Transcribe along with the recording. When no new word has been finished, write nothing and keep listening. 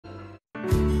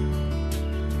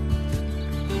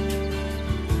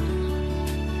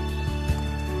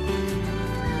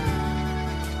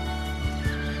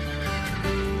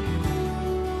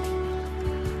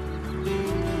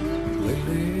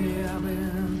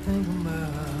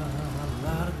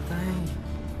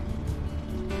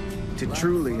To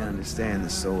truly understand the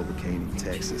soul of Canaan,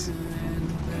 Texas,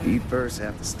 you'd first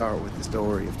have to start with the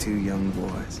story of two young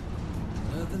boys.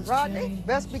 Rodney,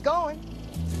 best be going.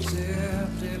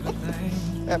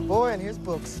 That boy and his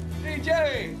books.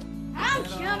 DJ! I'm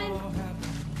coming.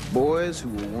 Boys who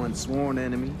were once sworn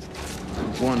enemies,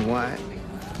 one white,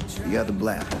 the other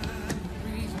black.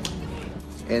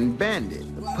 And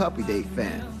Bandit, the puppy they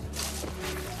found,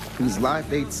 whose life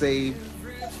they'd saved,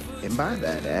 and by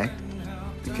that act,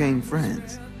 became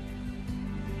friends.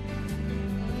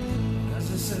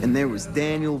 And there was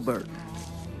Daniel Burton,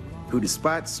 who,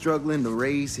 despite struggling to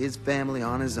raise his family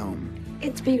on his own,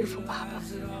 It's beautiful, Papa.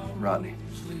 Rodney.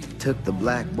 took the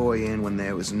black boy in when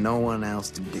there was no one else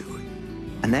to do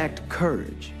it. An act of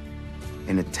courage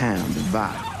in a town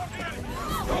divided.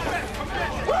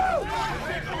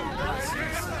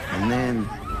 And then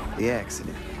the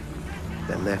accident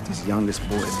that left his youngest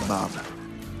boy, Baba,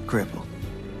 crippled.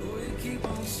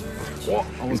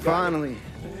 And finally,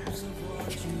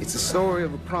 it's a story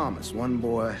of a promise one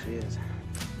boy,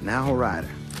 now a rider,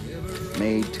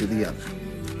 made to the other.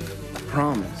 A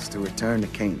promise to return to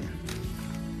Canaan.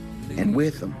 And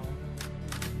with him,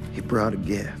 he brought a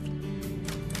gift,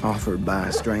 offered by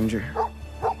a stranger.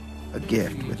 A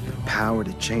gift with the power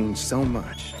to change so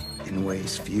much in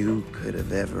ways few could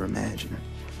have ever imagined.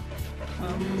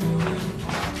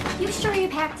 You sure you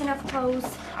packed enough clothes?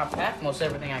 I packed most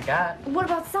everything I got. What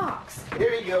about socks?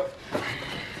 Here you go.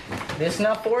 This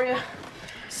enough for you?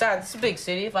 Besides, it's a big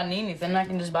city. If I need anything, I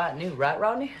can just buy it new, right,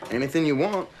 Rodney? Anything you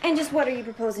want. And just what are you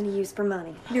proposing to use for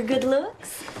money? Your good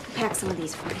looks? Pack some of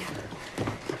these for you.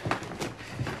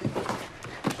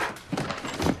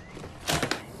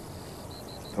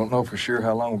 Don't know for sure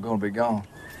how long we're gonna be gone.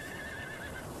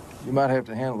 You might have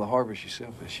to handle the harvest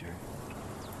yourself this year.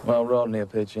 Well, Rodney will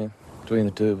pitch in. Between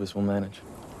the two of us, we'll manage.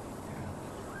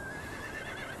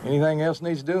 Anything else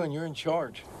needs doing, you're in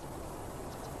charge.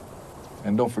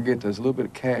 And don't forget, there's a little bit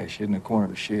of cash hidden in the corner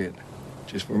of the shed,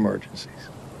 just for emergencies.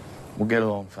 We'll get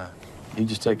along fine. You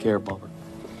just take care of Bubba.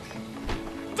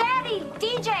 Daddy!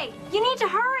 DJ! You need to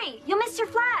hurry! You'll miss your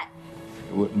flat!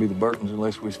 It wouldn't be the Burtons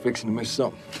unless we was fixing to miss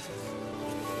something.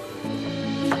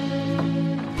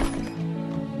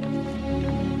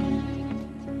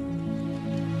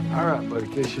 All right, buddy,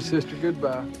 kiss your sister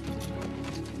goodbye.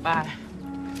 Bye.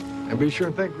 And be sure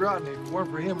and thank Rodney. If it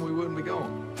weren't for him, we wouldn't be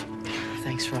going.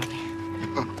 Thanks, Rodney.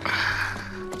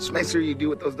 Just make sure you do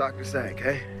what those doctors say,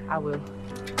 okay? I will.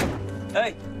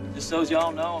 Hey, just so as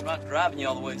y'all know, I'm not driving you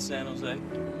all the way to San Jose.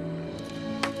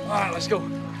 All right, let's go.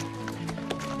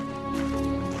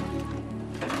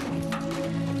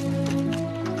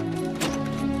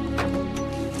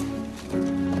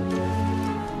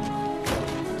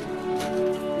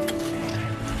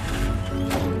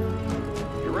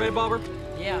 You ready, Bobber?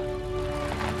 Yeah.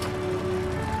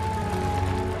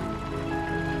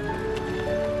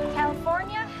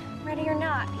 California? Ready or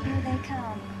not, here they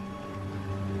come.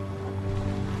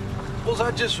 Bulls,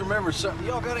 I just remembered something.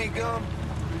 Y'all got any gum?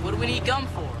 What do we need gum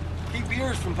for? Keep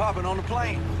yours from popping on the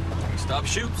plane. Stop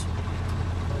shoots.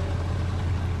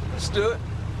 Let's do it.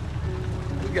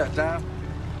 We got time.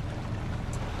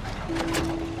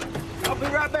 I'll be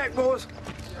right back, boys.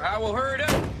 I will hurry it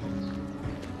up.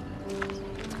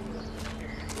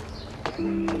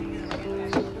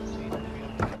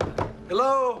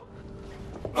 Hello?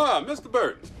 Ah, Mr.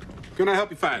 Burton. Can I help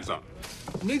you find something?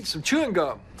 Need some chewing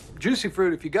gum. Juicy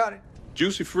fruit if you got it.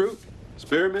 Juicy fruit,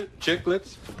 spearmint,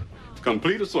 chiclets,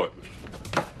 complete assortment.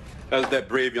 How's that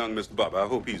brave young Mr. Bubba? I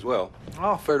hope he's well.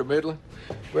 Oh, fair to middling.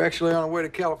 We're actually on our way to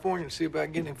California to see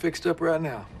about getting him fixed up right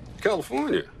now.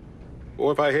 California?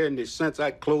 Or if I had any sense,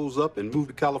 I'd close up and move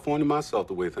to California myself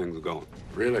the way things are going.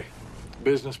 Really?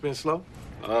 Business been slow?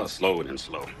 Slower than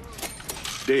slow.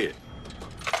 Dead.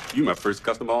 You my first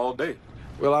customer all day.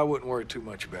 Well, I wouldn't worry too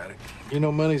much about it. You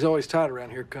know, money's always tight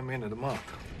around here come end of the month.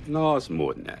 No, it's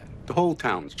more than that. The whole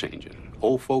town's changing.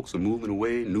 Old folks are moving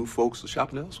away, new folks are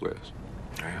shopping elsewhere.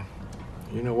 Well,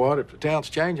 you know what? If the town's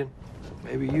changing,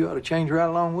 maybe you ought to change right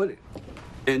along with it.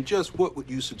 And just what would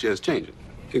you suggest changing?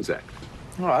 Exactly.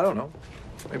 Oh, I don't know.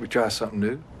 Maybe try something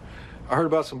new. I heard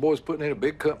about some boys putting in a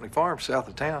big company farm south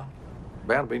of town.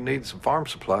 Bound to be needing some farm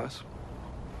supplies.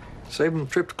 Save them a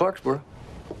trip to Clarksboro.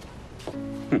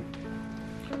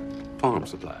 Farm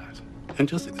supplies. And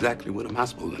just exactly what am I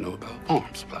supposed to know about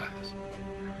farm supplies?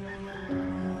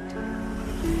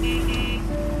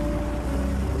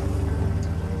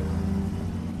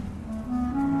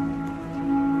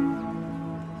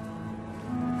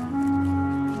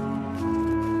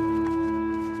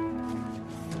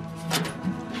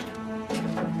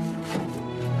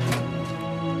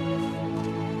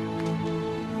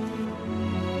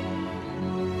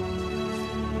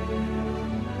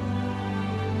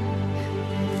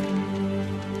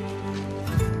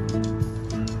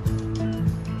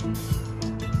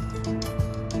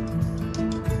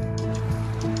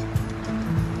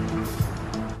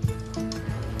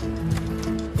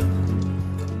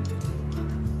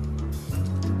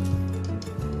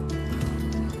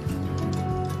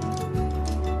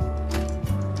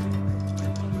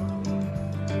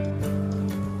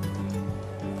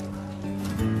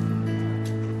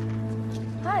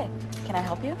 Can I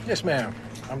help you? Yes, ma'am.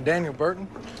 I'm Daniel Burton.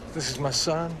 This is my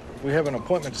son. We have an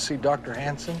appointment to see Dr.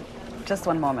 Hanson. Just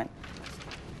one moment.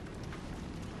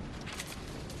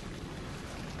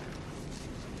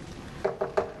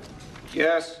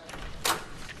 Yes.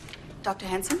 Dr.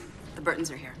 Hanson, the Burtons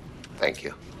are here. Thank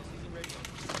you.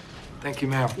 Thank you,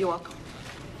 ma'am. You're welcome.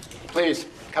 Please,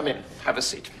 come in. Have a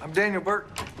seat. I'm Daniel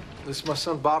Burton. This is my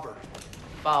son, Bobber.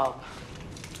 Bob.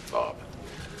 Bob.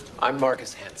 I'm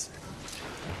Marcus Hanson.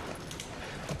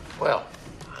 Well,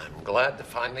 I'm glad to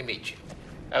finally meet you.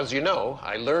 As you know,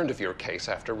 I learned of your case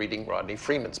after reading Rodney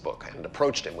Freeman's book and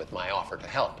approached him with my offer to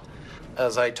help.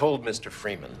 As I told Mr.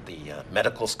 Freeman, the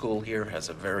medical school here has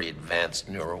a very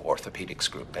advanced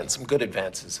neuroorthopedics group, and some good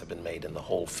advances have been made in the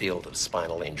whole field of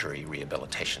spinal injury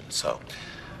rehabilitation. So,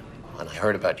 when I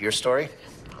heard about your story,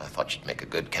 I thought you'd make a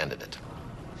good candidate.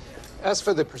 As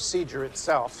for the procedure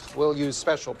itself, we'll use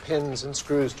special pins and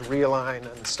screws to realign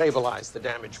and stabilize the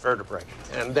damaged vertebrae.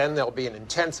 And then there'll be an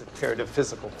intensive period of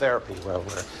physical therapy where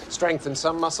we'll strengthen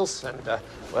some muscles and,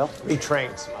 well,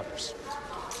 retrain some others.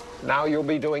 Now you'll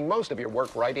be doing most of your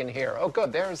work right in here. Oh,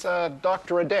 good. There's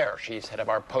Dr. Adair. She's head of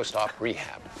our post-op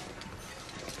rehab.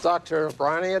 Dr.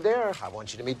 Bryony Adair, I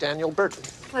want you to meet Daniel Burton.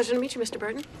 Pleasure to meet you, Mr.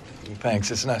 Burton. Thanks.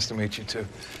 It's nice to meet you, too.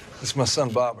 This is my son,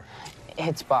 Bobber.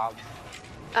 It's Bob.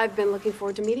 I've been looking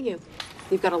forward to meeting you.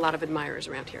 You've got a lot of admirers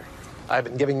around here. I've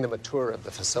been giving them a tour of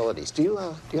the facilities. Do you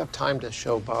have time to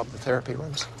show Bob the therapy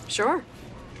rooms? Sure.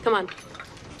 Come on.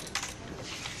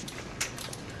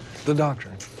 The doctor.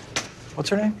 What's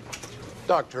her name?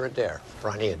 Dr. Adair,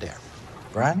 Bryony Adair.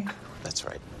 Bryony? That's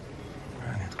right.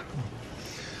 Bryony.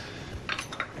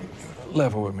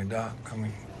 Level with me, Doc. I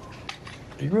mean,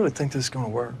 do you really think this is going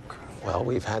to work? Well,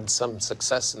 we've had some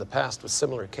success in the past with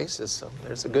similar cases, so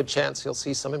there's a good chance he'll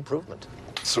see some improvement.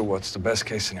 So what's the best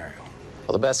case scenario?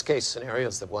 Well, the best case scenario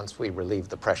is that once we relieve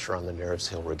the pressure on the nerves,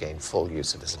 he'll regain full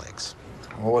use of his legs.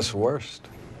 Well, what's the worst?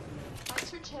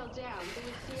 Oxford Trail down, but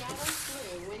with Seattle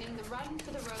through, winning the Run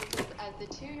for the Roses as the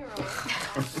 2-year-old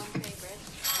home favorite.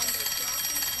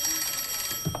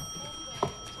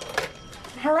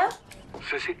 Hello?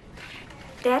 Sissy?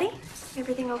 Daddy?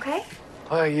 Everything okay?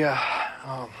 Yeah.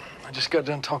 I just got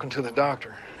done talking to the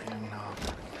doctor, and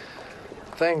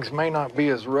things may not be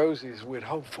as rosy as we'd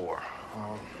hoped for.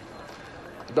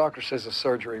 The doctor says the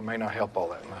surgery may not help all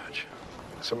that much.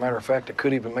 As a matter of fact, it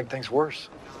could even make things worse.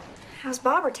 How's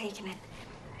Bobber taking it?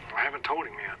 I haven't told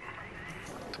him yet.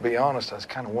 To be honest, I was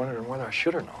kind of wondering whether I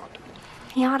should or not.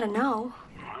 He ought to know.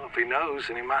 Well, if he knows,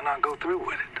 then he might not go through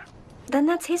with it. Then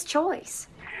that's his choice.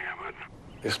 Yeah, but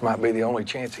this might be the only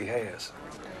chance he has.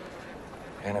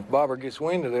 And if Bobber gets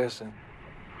wind of this, then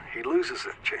he loses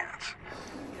that chance.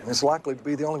 And it's likely to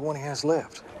be the only one he has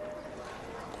left.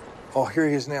 Oh, here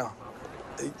he is now.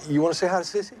 You want to say hi to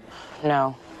Sissy?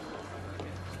 No.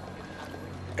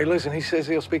 Hey, listen, he says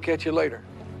he'll speak at you later.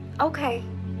 Okay.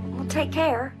 Well, take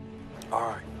care. All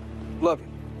right. Love you.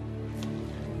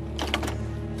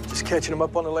 Just catching him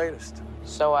up on the latest.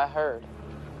 So I heard.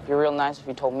 It'd be real nice if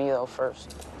you told me, though,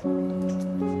 first.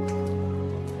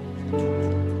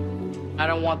 I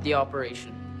don't want the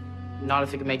operation. Not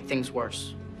if it could make things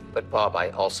worse. But, Bob, I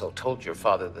also told your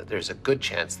father that there's a good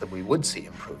chance that we would see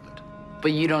improvement.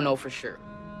 But you don't know for sure.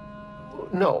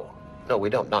 No,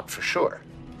 we don't, not for sure.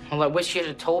 Well, I wish you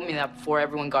had told me that before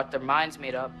everyone got their minds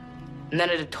made up. And then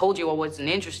I'd have told you I wasn't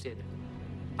interested.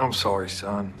 I'm sorry,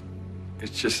 son.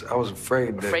 It's just, I was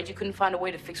afraid that... Afraid you couldn't find a way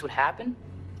to fix what happened?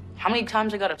 How many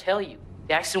times I gotta tell you?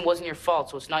 The accident wasn't your fault,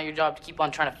 so it's not your job to keep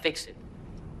on trying to fix it.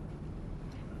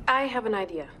 I have an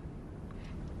idea.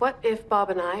 What if Bob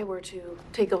and I were to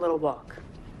take a little walk?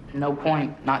 No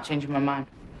point, not changing my mind.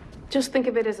 Just think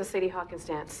of it as a Sadie Hawkins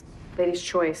dance. Lady's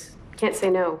choice. Can't say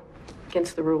no.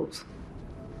 Against the rules.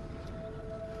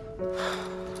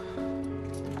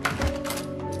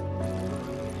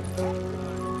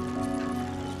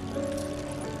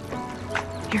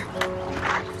 Here.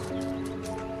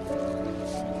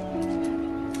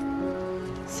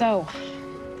 So,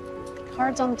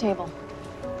 cards on the table.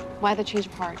 Why the change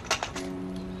of heart?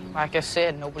 Like I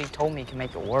said, nobody told me it can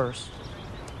make it worse.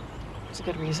 It's a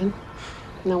good reason.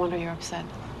 No wonder you're upset.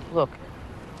 Look,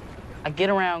 I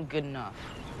get around good enough.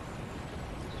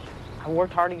 I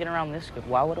worked hard to get around this good.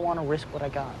 Why would I want to risk what I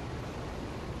got?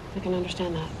 I can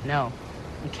understand that. No,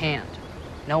 you can't.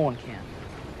 No one can.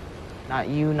 Not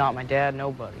you, not my dad,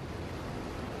 nobody.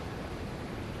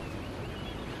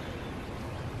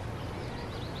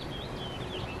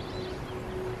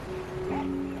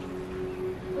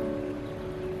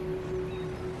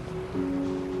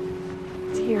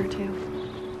 It's a year or two.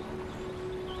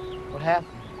 What happened?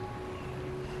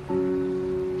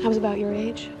 I was about your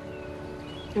age.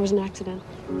 There was an accident.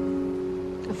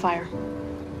 A fire.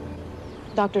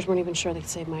 Doctors weren't even sure they could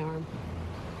save my arm.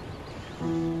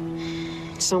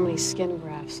 So many skin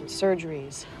grafts and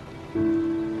surgeries.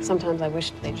 Sometimes I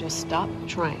wished they'd just stop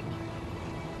trying.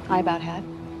 I about had.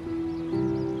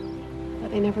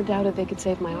 But they never doubted they could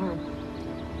save my arm.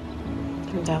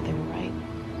 Turns out they were right.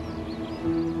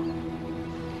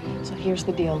 So here's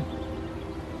the deal.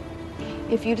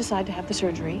 If you decide to have the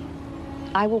surgery,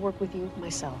 I will work with you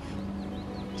myself.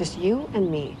 Just you and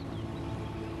me.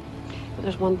 But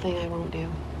there's one thing I won't do.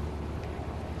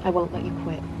 I won't let you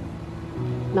quit.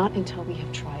 Not until we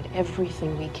have tried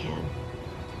everything we can.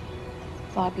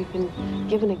 Bob, you've been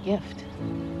given a gift.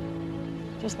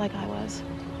 Just like I was.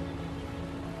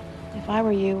 If I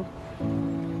were you,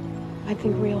 I'd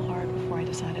think real hard before I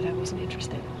decided I wasn't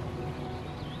interested.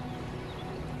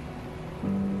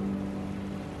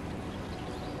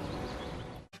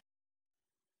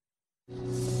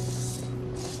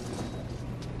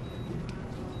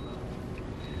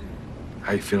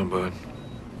 How you feeling, bud?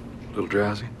 A little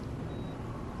drowsy?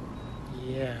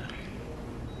 Yeah.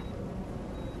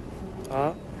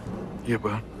 Pop? Yeah,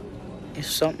 bud. If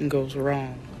something goes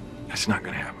wrong. That's not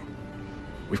gonna happen.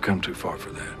 We've come too far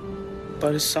for that.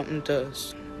 But if something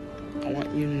does, I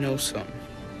want you to know something.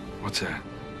 What's that?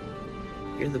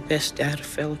 You're the best dad a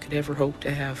fella could ever hope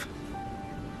to have.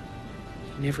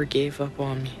 You never gave up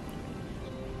on me.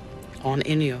 On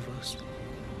any of us.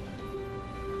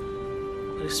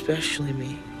 But especially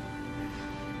me.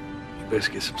 You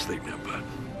best get some sleep now, bud.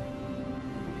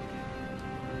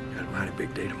 Got a mighty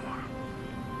big day tomorrow.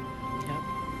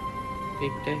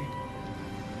 Big day.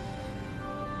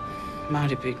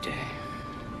 Mighty big day.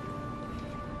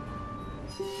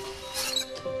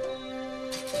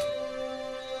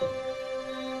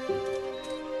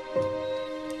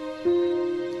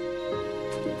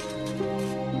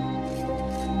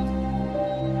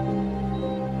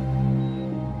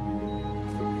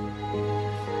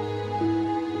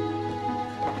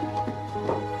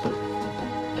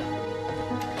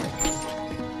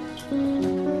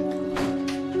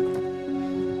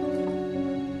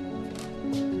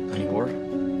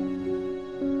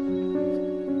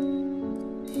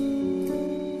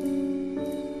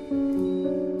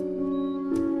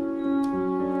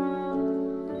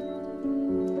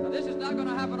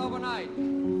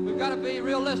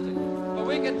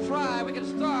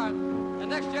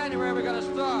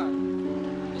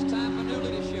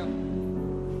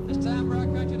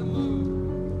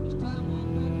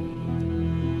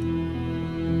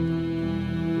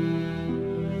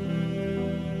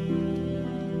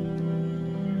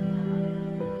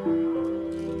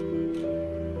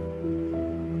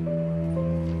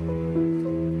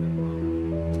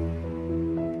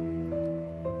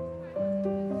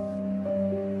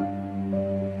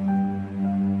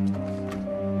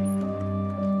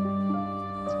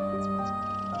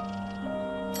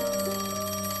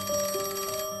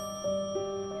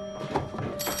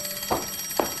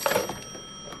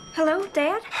 Hello,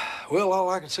 Dad? Well, all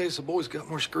I can say is the boy's got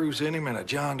more screws in him than a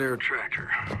John Deere tractor.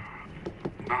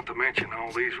 Not to mention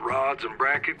all these rods and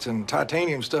brackets and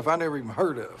titanium stuff I never even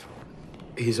heard of.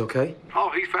 He's okay?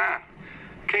 Oh, he's fine.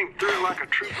 Came through like a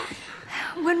trooper.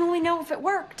 When will we know if it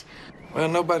worked? Well,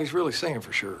 nobody's really saying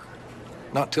for sure.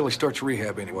 Not till he starts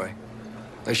rehab, anyway.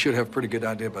 They should have a pretty good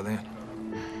idea by then.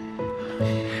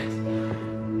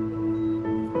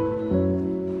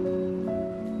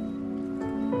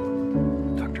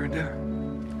 Doctor in there?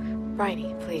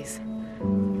 Bryony, please.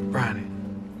 Bryony.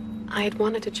 I had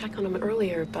wanted to check on him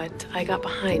earlier, but I got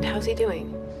behind. How's he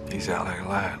doing? He's out there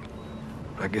lying.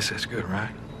 I guess that's good, right?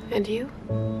 And you?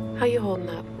 How you holding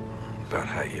up? About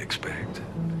how you expect.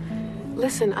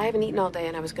 Listen, I haven't eaten all day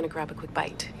and I was gonna grab a quick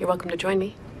bite. You're welcome to join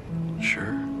me.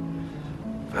 Sure.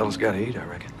 Fella's gotta eat, I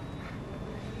reckon.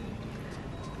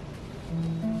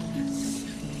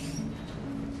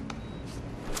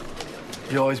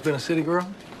 You always been a city girl?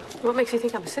 What makes you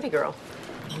think I'm a city girl?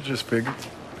 I just figured.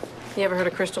 You ever heard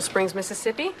of Crystal Springs,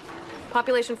 Mississippi?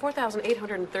 Population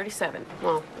 4,837.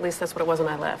 Well, at least that's what it was when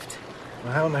I left.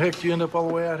 Well, how in the heck did you end up all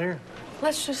the way out here?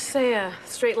 Let's just say a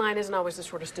straight line isn't always the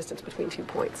shortest distance between 2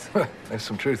 points. There's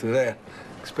some truth to that,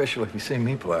 especially if you see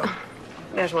me plow.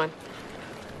 There's one.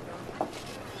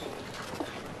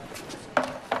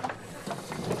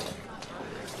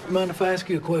 Mind if I ask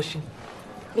you a question?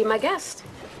 Be my guest.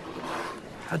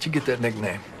 How'd you get that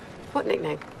nickname? What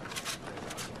nickname?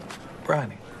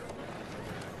 Bryony.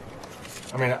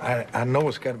 I mean, I know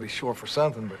it's got to be short for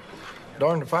something, but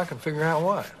darned if I can figure out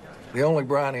what. The only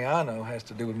Bryony I know has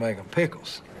to do with making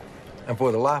pickles. And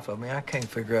for the life of me, I can't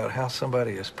figure out how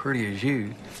somebody as pretty as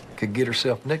you could get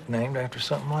herself nicknamed after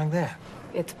something like that.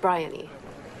 It's Bryony.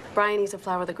 Bryony's a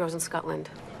flower that grows in Scotland.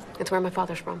 It's where my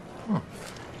father's from.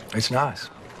 It's nice.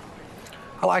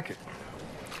 I like it.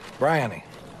 Bryony.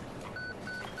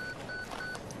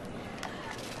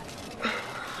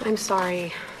 I'm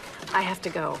sorry. I have to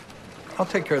go. I'll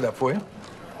take care of that for you.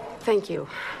 Thank you.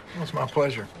 It's my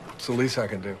pleasure. It's the least I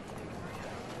can do.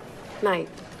 Night.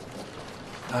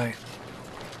 Night.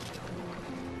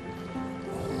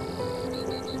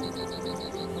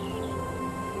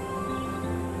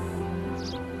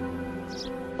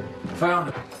 Found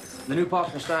it. The new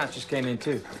popular science just came in,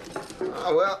 too.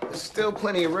 Oh, well, there's still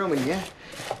plenty of room in here.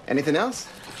 Anything else?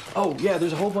 Oh, yeah,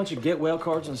 there's a whole bunch of get well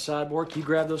cards on the sideboard. Can you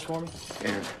grab those for me?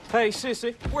 Yeah. Hey,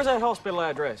 Sissy, where's that hospital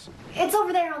address? It's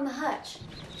over there on the hutch.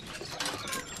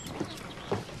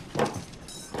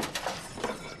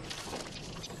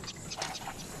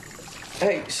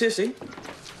 Hey, Sissy,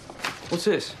 what's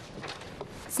this?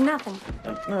 It's nothing.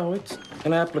 No, it's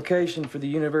an application for the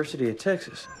University of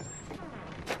Texas.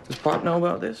 Does Pop know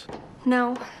about this?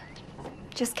 No.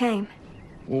 Just came.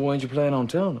 Well, when'd you plan on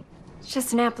telling him? It's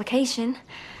just an application.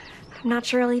 I'm not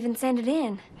sure I'll even send it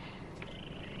in.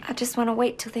 I just want to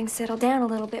wait till things settle down a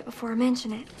little bit before I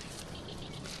mention it.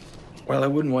 Well, I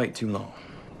wouldn't wait too long.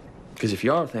 Because if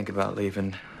you are thinking about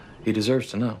leaving, he deserves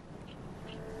to know.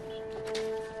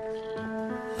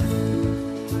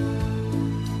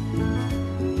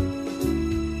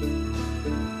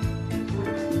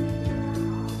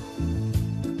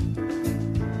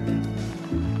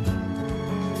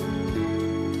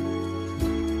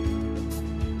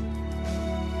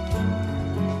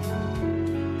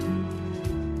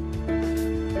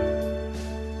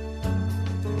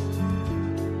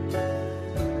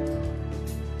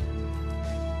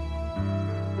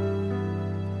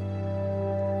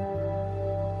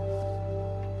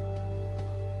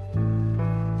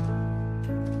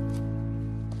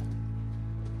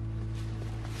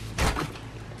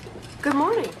 Good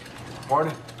morning.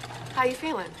 Morning. How you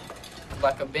feeling?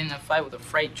 Like I've been in a fight with a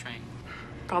freight train.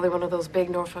 Probably one of those big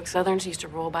Norfolk Southerns used to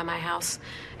roll by my house.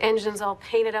 Engines all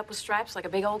painted up with stripes like a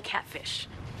big old catfish.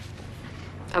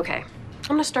 Okay, I'm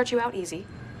gonna start you out easy,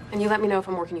 and you let me know if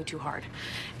I'm working you too hard.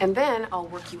 And then I'll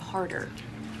work you harder.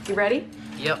 You ready?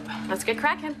 Yep. Let's get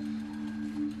cracking.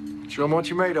 Show him what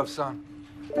you're made of, son.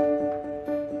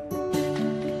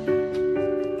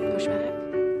 Push back.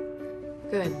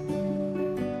 Good.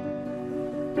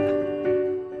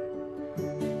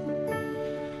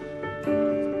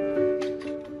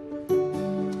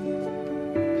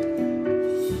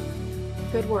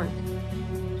 Good work.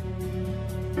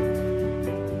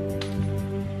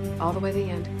 All the way to the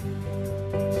end.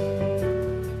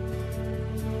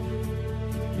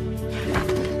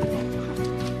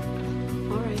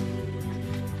 All right.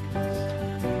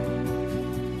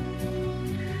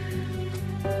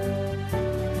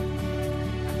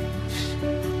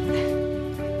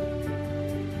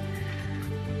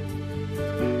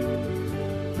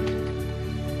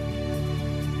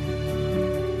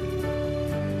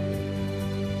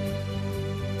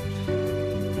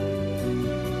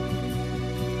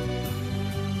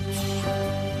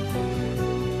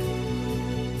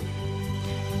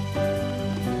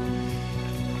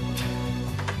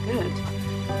 Good.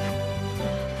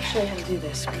 I'll show you how to do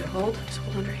this. Hold. Just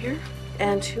hold under here.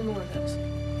 And 2 more of those.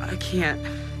 I can't.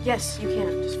 Yes, you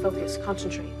can. Just focus.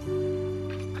 Concentrate.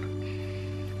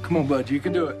 Come on, bud. You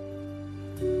can do it.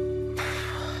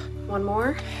 1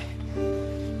 more.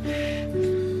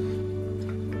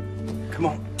 Come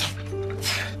on.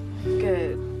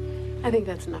 Good. I think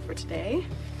that's enough for today.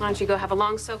 Why don't you go have a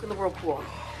long soak in the whirlpool?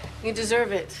 You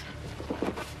deserve it.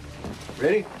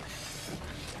 Ready?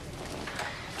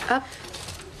 Up.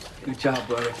 Good job,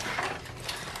 buddy.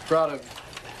 Proud of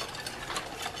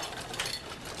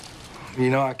you. You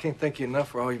know, I can't thank you enough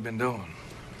for all you've been doing.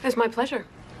 It's my pleasure.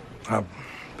 I've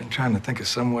been trying to think of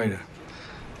some way to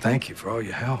thank you for all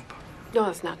your help. No,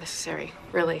 that's not necessary,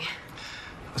 really.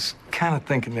 I was kind of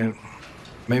thinking that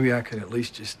maybe I could at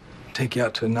least just take you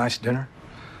out to a nice dinner.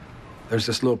 There's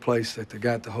this little place that the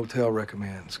guy at the hotel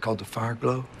recommends. It's called the Fire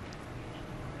Glow.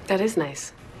 That is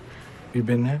nice. You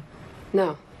been there?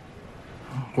 No.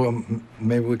 Well,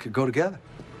 maybe we could go together.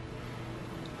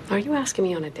 Are you asking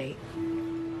me on a date?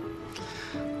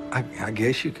 I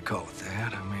guess you could call it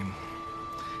that. I mean,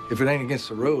 if it ain't against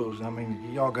the rules, I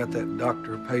mean, y'all got that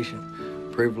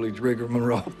doctor-patient privilege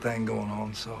rigmarole thing going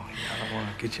on, so I don't want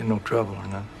to get you in no trouble or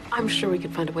nothing. I'm sure we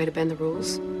could find a way to bend the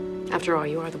rules. After all,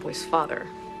 you are the boy's father.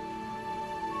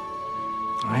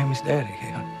 I am his daddy,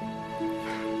 yeah.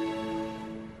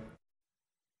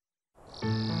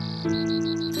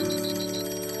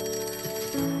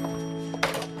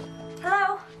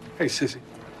 Hello? Hey, sissy.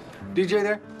 DJ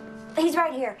there? He's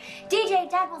right here. DJ,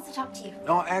 Dad wants to talk to you.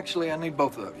 No, actually, I need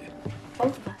both of you.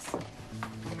 Both of us.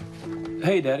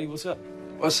 Hey, Daddy, what's up?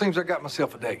 Well, it seems I got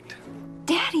myself a date.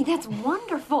 Daddy, that's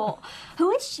wonderful.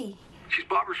 Who is she? She's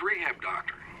Barbara's rehab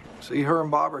doctor. See, her and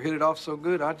Barbara hit it off so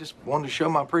good, I just wanted to show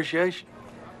my appreciation.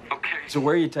 Okay. So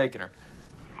where are you taking her?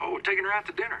 Oh, we're taking her out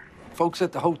to dinner. Folks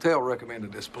at the hotel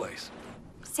recommended this place.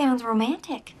 Sounds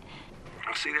romantic.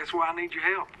 Now, see, that's why I need your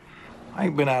help. I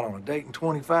ain't been out on a date in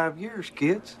 25 years,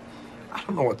 kids. I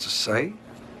don't know what to say.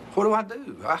 What do I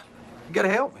do? You gotta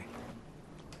help me.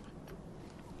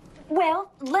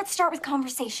 Well, let's start with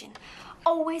conversation.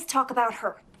 Always talk about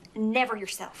her, never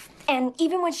yourself. And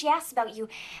even when she asks about you,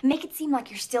 make it seem like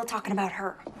you're still talking about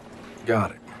her.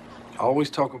 Got it. Always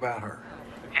talk about her.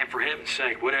 And for heaven's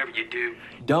sake, whatever you do,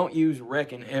 Don't use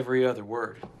reckon every other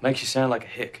word. Makes you sound like a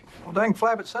hick. Well, dang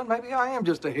flabbit, son, maybe I am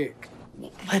just a hick.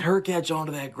 Let her catch on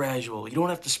to that gradual. You don't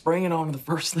have to spring it on to the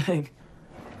first thing.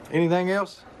 Anything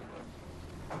else?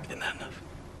 Isn't that enough?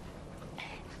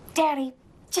 Daddy,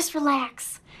 just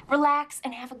relax. Relax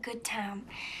and have a good time.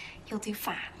 You'll do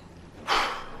fine.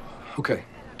 Okay.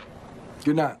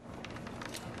 Good night.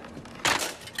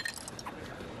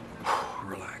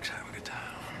 Relax, have a good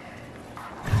time.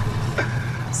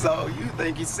 So you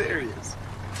think he's serious?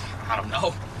 I don't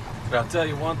know. But I'll tell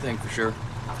you one thing for sure.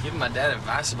 Giving my dad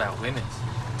advice about women.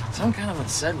 Some kind of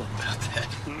unsettling about that.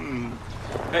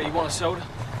 Hey, you want a soda?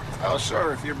 Oh,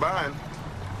 sure, if you're buying.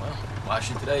 Well, why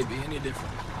should today be any different?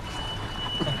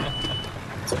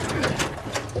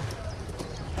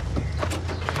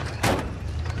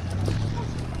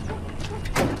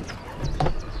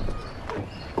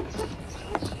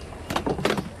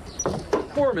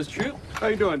 Morning, Miss Troop. How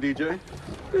you doing, DJ?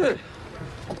 Good.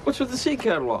 What's with the seed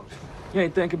catalogs? You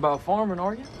ain't thinking about farming,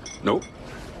 are you? Nope.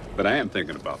 But I am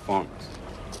thinking about farmers.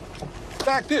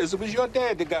 Fact is, it was your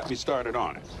dad that got me started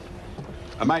on it.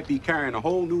 I might be carrying a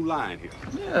whole new line here.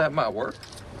 Yeah, that might work.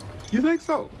 You think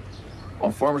so?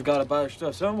 Well, farmers gotta buy their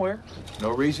stuff somewhere.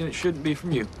 No reason it shouldn't be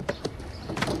from you.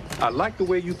 I like the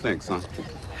way you think, son.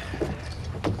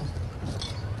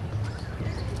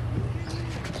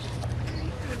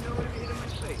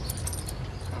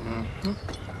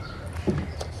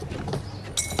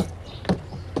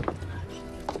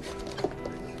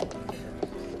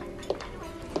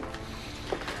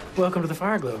 welcome to the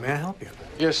Fire Glow. May I help you?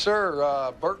 Yes,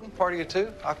 sir. Burton, party of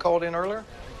two. I called in earlier.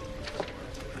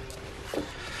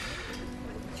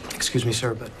 Excuse me,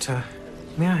 sir, but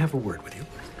may I have a word with you?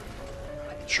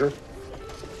 Sure.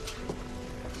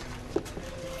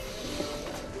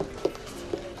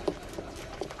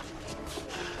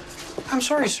 I'm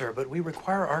sorry, sir, but we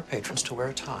require our patrons to wear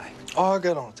a tie. Oh, I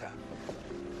got on a tie.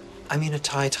 I mean a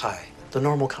tie, the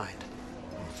normal kind.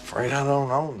 Afraid I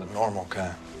don't own the normal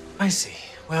kind. I see.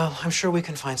 Well, I'm sure we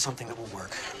can find something that will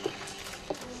work.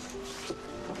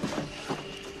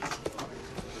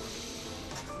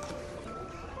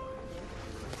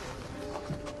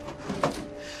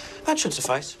 That should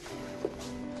suffice.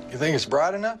 You think it's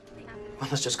bright enough? Well,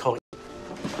 let's just call it.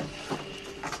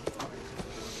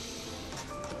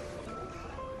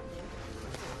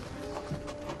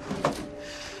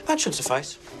 That should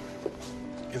suffice.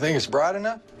 You think it's bright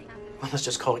enough? Well, let's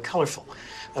just call it colorful.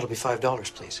 That'll be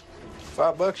 $5, please.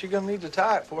 $5, you're gonna need to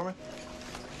tie it for me.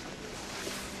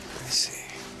 Let me see.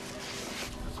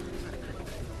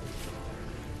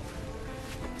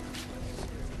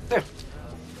 There.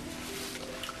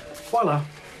 Voila.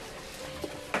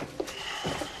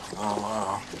 Oh,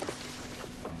 wow.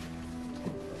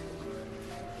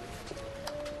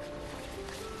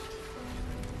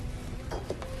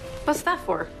 What's that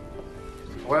for?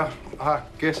 Well, I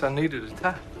guess I needed a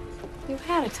tie. You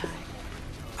had a tie.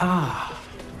 Ah,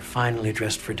 we're finally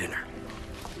dressed for dinner.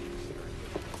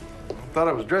 I thought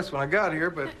I was dressed when I got here,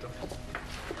 but...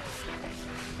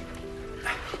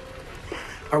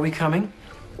 Are we coming?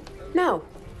 No,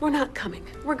 we're not coming.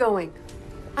 We're going.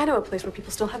 I know a place where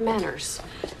people still have manners.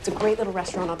 It's a great little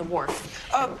restaurant on the wharf.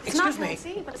 It's Excuse not me.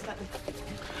 fancy, but it's got...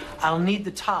 I'll need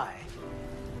the tie.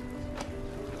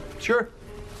 Sure.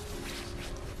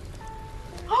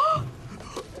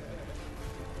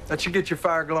 That should get your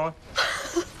fire glowing.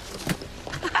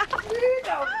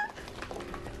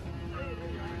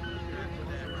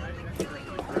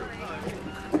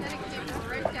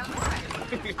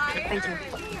 Thank you.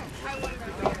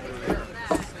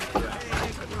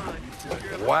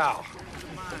 Wow.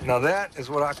 Now that is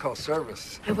what I call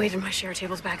service. I waited my share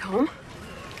tables back home.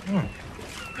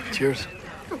 Cheers.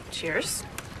 Oh, cheers.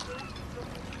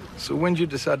 So when'd you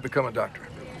decide to become a doctor?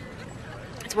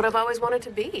 It's what I've always wanted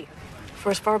to be, for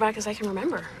as far back as I can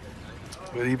remember.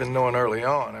 But even knowing early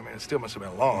on, I mean, it still must have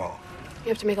been a long haul. You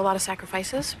have to make a lot of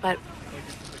sacrifices, but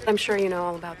I'm sure you know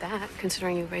all about that,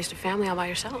 considering you raised a family all by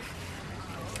yourself.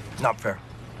 Not fair.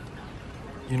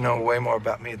 You know way more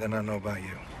about me than I know about you.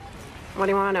 What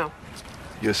do you want to know?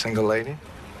 You a single lady?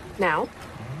 Now?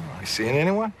 You seeing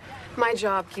anyone? My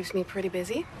job keeps me pretty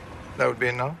busy. That would be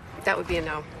a no? That would be a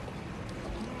no.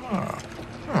 Oh.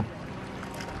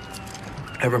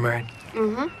 Ever married?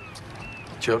 Mm-hmm.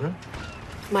 Children?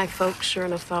 My folks sure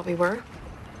enough thought we were.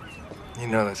 You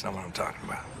know that's not what I'm talking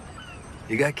about.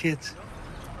 You got kids?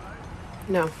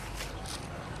 No.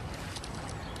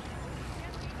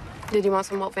 Did you want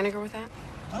some malt vinegar with that?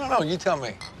 I don't know. You tell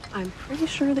me. I'm pretty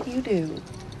sure that you do.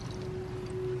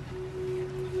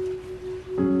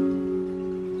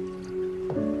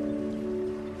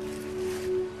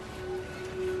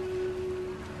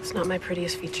 It's not my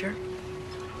prettiest feature.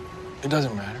 It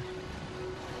doesn't matter.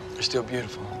 You're still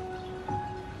beautiful.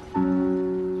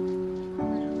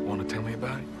 Want to tell me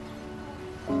about it?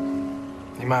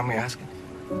 You mind me asking?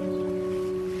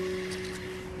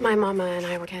 My mama and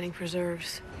I were canning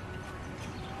preserves.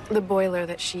 The boiler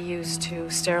that she used to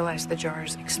sterilize the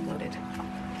jars exploded.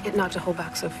 It knocked a whole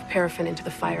box of paraffin into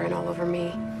the fire and all over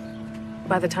me.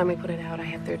 By the time we put it out, I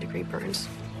had third-degree burns,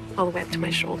 all the way up to my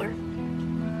shoulder.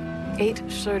 8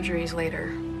 surgeries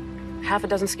later, half a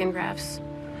dozen skin grafts,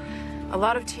 a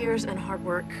lot of tears and hard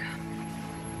work,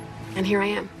 and here I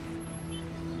am.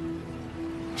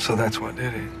 So that's what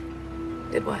did it?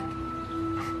 Did what?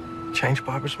 Changed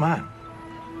Barbara's mind.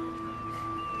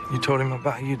 You told him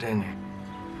about you, didn't you?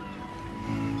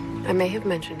 I may have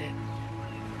mentioned it.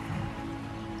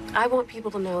 I want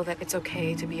people to know that it's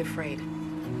okay to be afraid.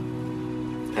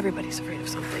 Everybody's afraid of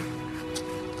something.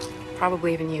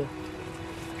 Probably even you.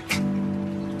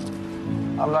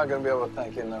 I'm not going to be able to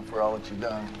thank you enough for all that you've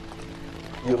done.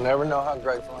 You'll never know how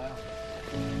grateful I am.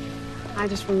 I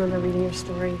just remember reading your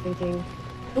story and thinking,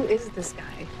 who is this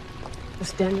guy?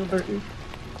 This Daniel Burton?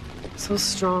 So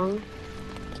strong.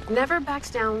 Never backs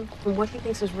down from what he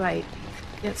thinks is right,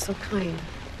 yet so kind.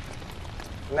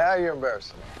 Now you're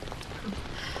embarrassing me.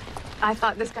 I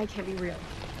thought this guy can't be real.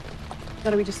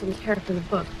 Thought we just some character in the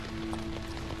book.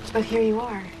 But here you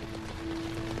are.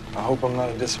 I hope I'm not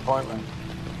a disappointment.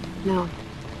 No,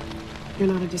 you're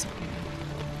not a disappointment.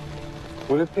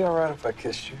 Would it be all right if I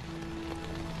kissed you?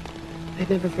 I'd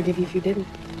never forgive you if you didn't.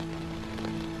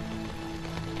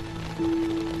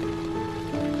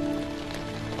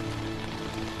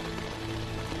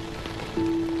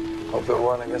 Hope it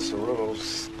wasn't against the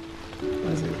rules.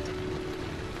 Was it?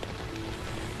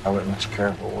 I wouldn't much care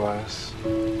if it was.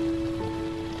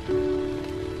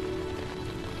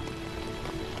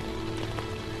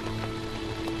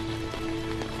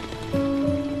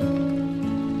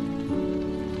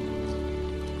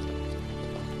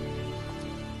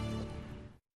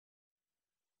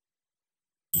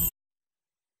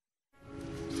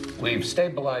 We've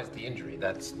stabilized the injury.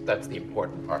 That's the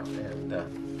important part.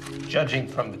 And judging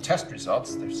from the test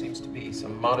results, there seems to be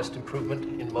some modest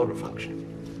improvement in motor function.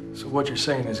 So what you're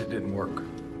saying is it didn't work?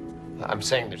 I'm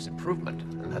saying there's improvement,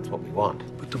 and that's what we want.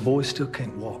 But the boy still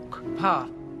can't walk. Pa,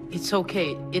 it's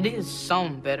okay. It is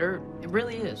some better. It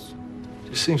really is.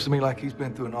 Just seems to me like he's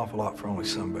been through an awful lot for only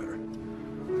some better.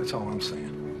 That's all I'm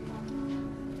saying.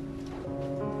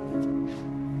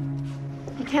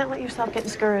 You can't let yourself get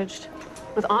discouraged.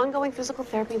 With ongoing physical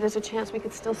therapy, there's a chance we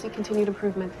could still see continued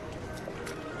improvement.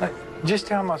 Just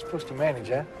how am I supposed to manage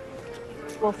that?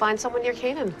 We'll find someone near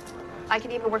Canaan. I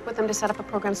can even work with them to set up a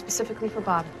program specifically for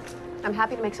Bob. I'm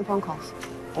happy to make some phone calls.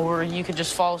 Or you could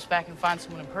just follow us back and find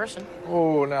someone in person.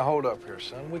 Oh, now hold up here,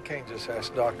 son. We can't just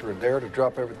ask Dr. Adair to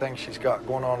drop everything she's got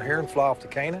going on here and fly off to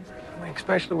Canaan. I mean,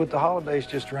 especially with the holidays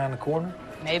just around the corner.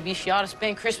 Maybe she ought to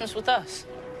spend Christmas with us.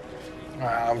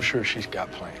 I'm sure she's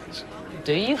got plans.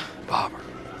 Do you? Bobber.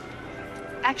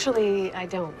 Actually, I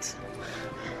don't.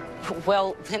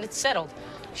 Well, then it's settled.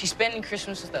 She's spending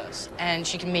Christmas with us, and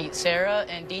she can meet Sarah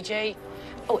and DJ.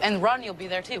 Oh, and Rodney will be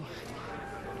there, too.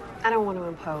 I don't want to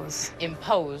impose.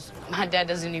 Impose? My dad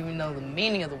doesn't even know the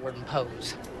meaning of the word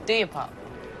impose. Do you, Pop?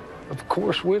 Of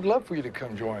course, we'd love for you to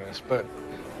come join us, but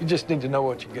you just need to know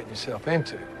what you're getting yourself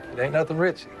into. It ain't nothing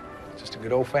ritzy. It's just a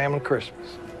good old family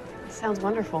Christmas. Sounds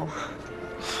wonderful.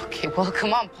 Okay, well,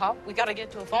 come on, Pop. We gotta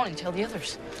get to a phone and tell the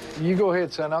others. You go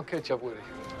ahead, son. I'll catch up with you.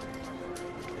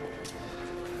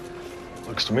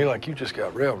 Looks to me like you just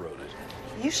got railroaded.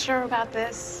 You sure about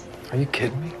this? Are you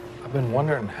kidding me? I've been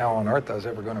wondering how on earth I was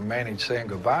ever going to manage saying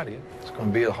goodbye to you. It's going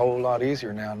to be a whole lot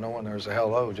easier now knowing there's a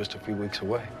hello just a few weeks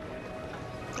away.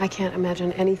 I can't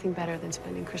imagine anything better than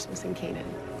spending Christmas in Canaan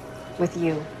with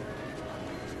you.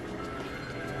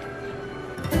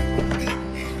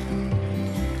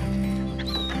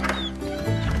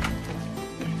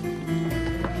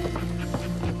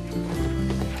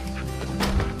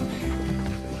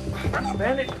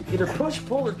 Bandit. Either push,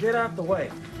 pull, or get out the way.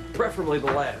 Preferably the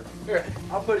latter. Here,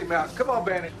 I'll put him out. Come on,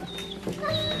 Bandit.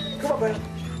 Come on, Bandit.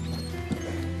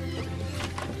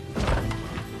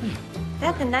 Is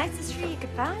that the nicest tree you could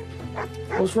find?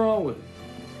 What's wrong with it?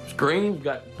 It's green,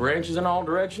 got branches in all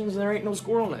directions, and there ain't no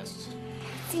squirrel nests.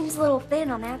 Seems a little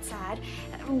thin on that side.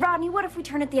 Rodney, what if we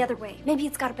turn it the other way? Maybe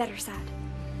it's got a better side.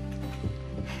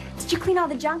 Did you clean all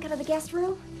the junk out of the guest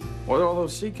room? What, all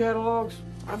those sea catalogs?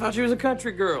 I thought you was a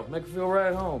country girl. Make her feel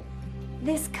right at home.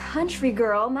 This country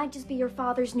girl might just be your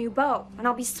father's new beau, and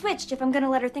I'll be switched if I'm gonna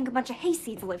let her think a bunch of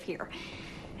hayseeds live here.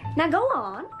 Now go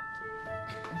on.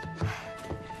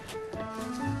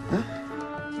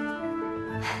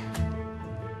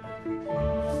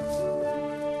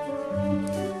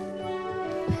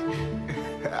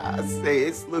 I say,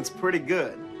 it looks pretty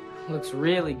good. Looks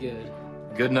really good.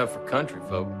 Good enough for country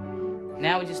folk.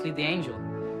 Now we just need the angel.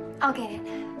 I'll get it.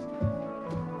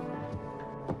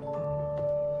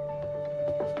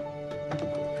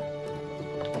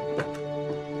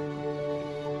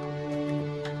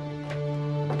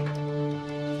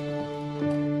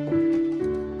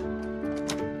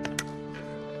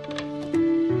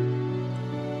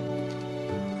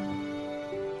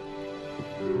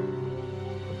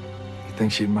 You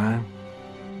think she'd mind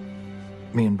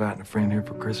me inviting a friend here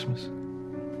for Christmas?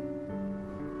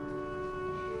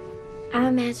 I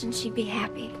imagine she'd be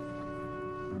happy.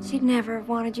 She'd never have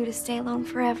wanted you to stay alone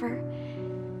forever.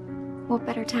 What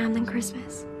better time than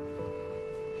Christmas?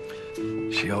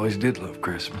 She always did love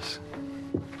Christmas.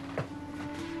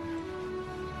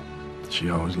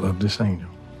 She always loved this angel.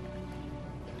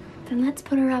 Then let's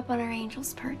put her up on our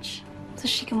angel's perch so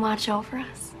she can watch over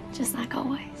us, just like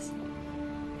always.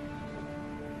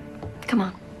 Come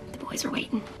on, the boys are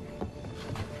waiting.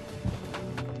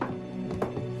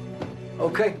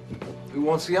 Okay, who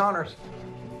wants the honors?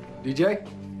 DJ?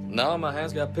 No, my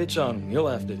hand's got pitch on him. You'll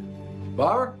have to.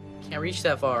 Barbara? Can't reach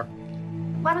that far.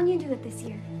 Why don't you do it this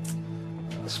year?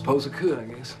 I suppose I could, I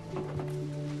guess.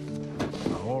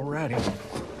 All righty.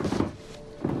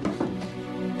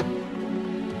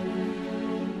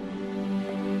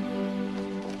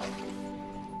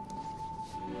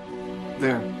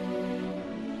 There.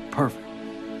 Perfect.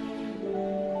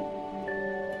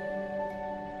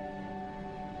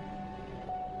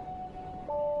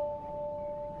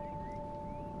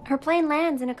 Her plane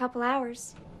lands in a couple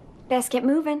hours. Best get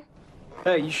moving.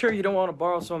 Hey, you sure you don't want to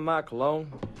borrow some of my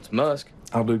cologne? It's musk.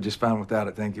 I'll do just fine without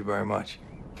it, thank you very much.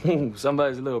 Ooh,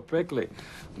 somebody's a little prickly.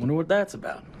 Wonder what that's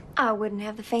about. I wouldn't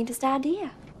have the faintest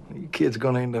idea. You kids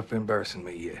gonna end up embarrassing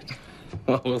me yet.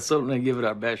 Well, we'll certainly give it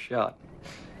our best shot.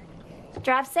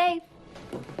 Drive safe.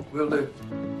 Will do.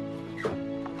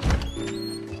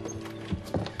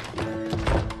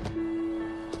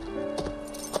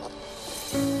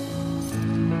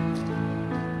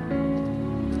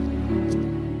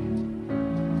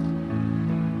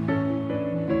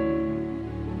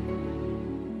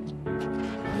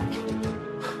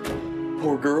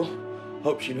 Poor girl.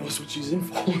 Hope she knows what she's in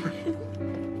for.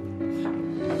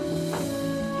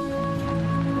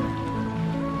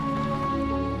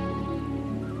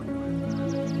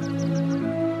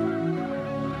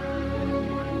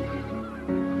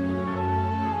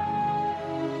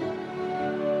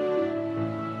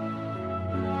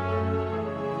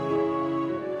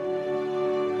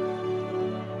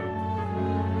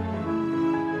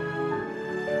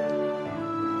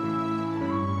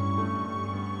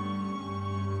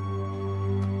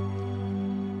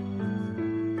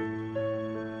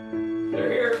 They're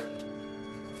here.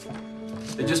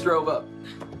 They just drove up.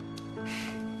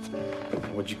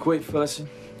 Would you quit fussing?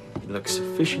 You look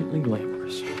sufficiently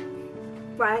glamorous.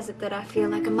 Why is it that I feel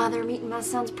like a mother meeting my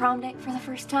son's prom date for the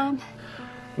first time?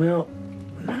 Well,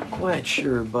 I'm not quite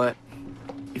sure, but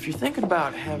if you're thinking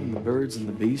about having the birds and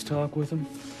the bees talk with him,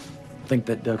 I think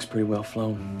that duck's pretty well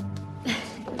flown.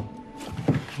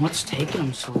 What's taking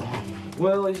him so long?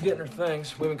 Well, he's getting her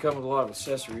things. Women come with a lot of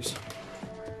accessories.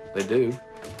 They do.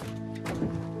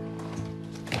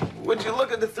 Would you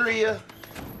look at the three of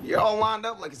you? You're all lined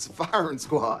up like it's a firing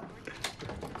squad.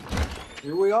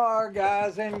 Here we are,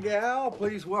 guys and gal.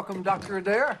 Please welcome Dr.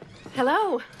 Adair.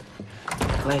 Hello.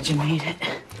 Glad you made it.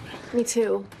 Me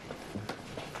too.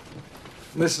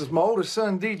 This is my oldest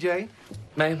son, DJ.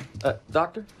 Ma'am,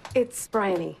 doctor? It's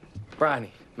Bryony.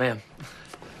 Bryony, ma'am.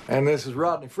 And this is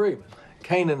Rodney Freeman,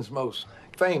 Canaan's most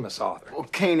famous author. Well,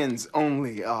 Canaan's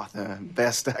only author,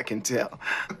 best I can tell.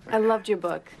 I loved your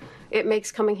book. It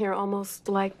makes coming here almost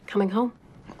like coming home.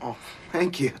 Oh,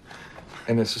 thank you.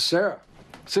 And this is Sarah.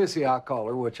 Sissy, I call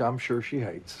her, which I'm sure she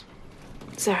hates.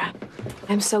 Sarah,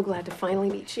 I'm so glad to finally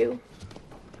meet you.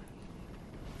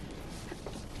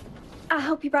 I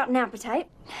hope you brought an appetite.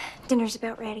 Dinner's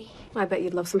about ready. I bet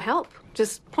you'd love some help.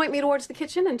 Just point me towards the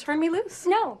kitchen and turn me loose.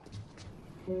 No.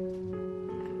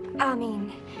 I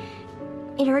mean,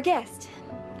 you're a guest.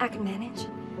 I can manage.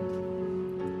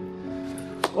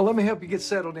 Well, let me help you get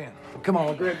settled in. Come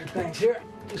on, grab your things here.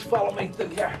 Just follow me through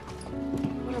here.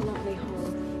 What a lovely home.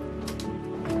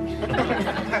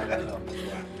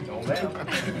 No, ma'am.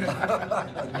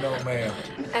 No, ma'am.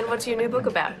 And what's your new book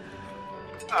about?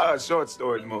 Short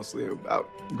stories mostly about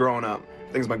growing up.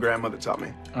 Things my grandmother taught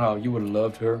me. Oh, you would have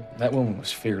loved her. That woman was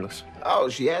fearless. Oh,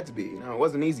 she had to be. You know, it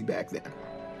wasn't easy back then.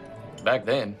 Back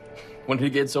then? When did it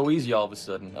get so easy all of a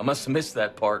sudden? I must have missed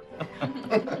that part.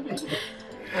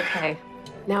 Okay,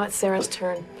 now it's Sarah's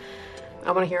turn.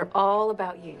 I want to hear all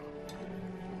about you.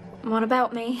 What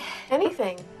about me?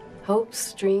 Anything.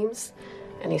 Hopes, dreams,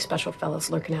 any special fellows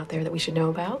lurking out there that we should know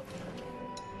about?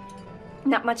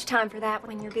 Not much time for that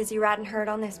when you're busy riding herd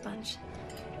on this bunch.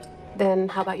 Then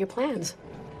how about your plans?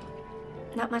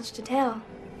 Not much to tell.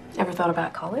 Ever thought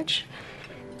about college?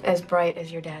 As bright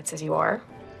as your dad says you are.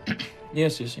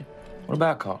 Yes, Sissy. What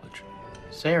about college?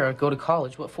 Sarah, go to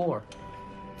college. What for?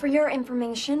 For your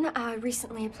information, I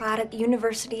recently applied at the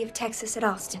University of Texas at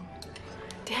Austin.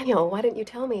 Daniel, why didn't you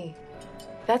tell me?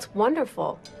 That's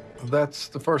wonderful. That's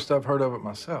the first I've heard of it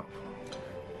myself.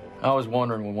 I was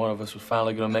wondering when one of us was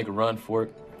finally going to make a run for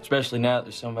it, especially now that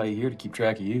there's somebody here to keep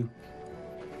track of you.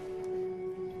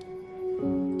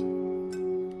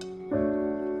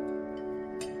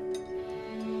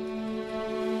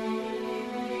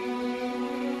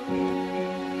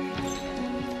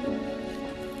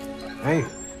 Hey,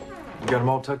 you got them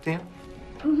all tucked in?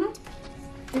 Mm-hmm.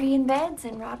 3 in beds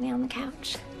and Rodney on the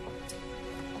couch.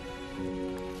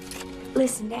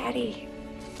 Listen, Daddy.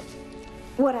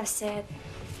 What I said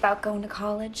about going to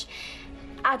college,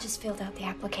 I just filled out the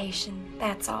application,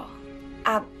 that's all.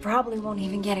 I probably won't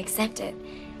even get accepted.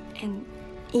 And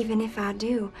even if I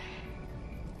do,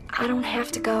 I don't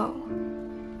have to go.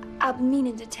 I've been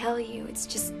meaning to tell you, it's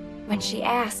just when she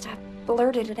asked, I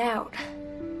blurted it out.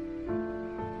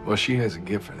 Well, she has a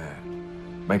gift for that.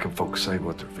 Making folks say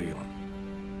what they're feeling.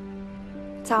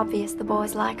 It's obvious the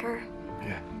boys like her.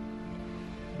 Yeah.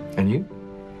 And you?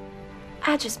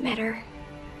 I just met her.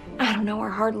 I don't know her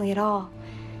hardly at all.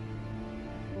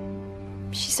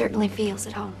 She certainly feels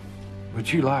at home.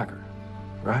 But you like her,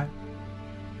 right?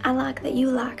 I like that you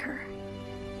like her.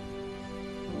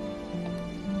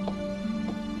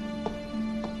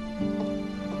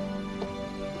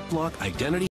 Block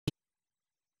identity.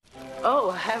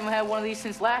 Oh, I haven't had one of these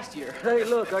since last year. Hey,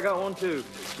 look, I got one too.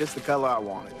 It's just the color I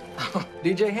wanted.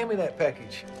 DJ, hand me that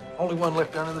package. Only one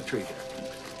left under the tree there.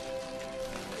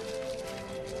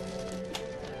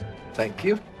 Thank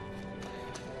you.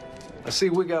 I see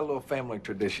we got a little family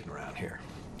tradition around here.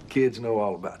 Kids know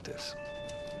all about this.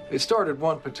 It started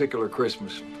one particular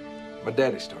Christmas. My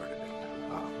daddy started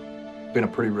it. Been a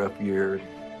pretty rough year.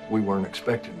 We weren't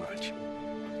expecting much.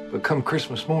 But come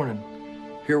Christmas morning,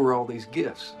 here were all these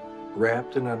gifts,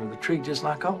 wrapped and under the tree, just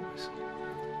like always.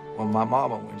 Well, my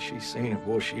mama, when she seen it,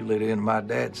 boy, she lit into my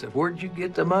dad and said, "Where'd you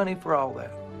get the money for all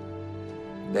that?"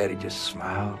 Daddy just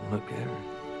smiled and looked at her.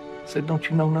 Said, "Don't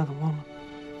you know another woman?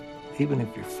 Even if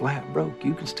you're flat broke,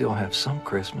 you can still have some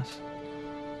Christmas."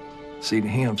 See, to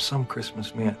him, some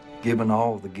Christmas meant giving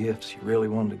all the gifts you really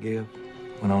wanted to give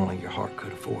when only your heart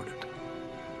could afford it.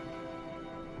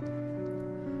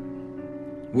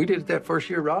 We did it that first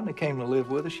year Rodney came to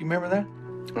live with us. You remember that?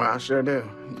 Well, I sure do.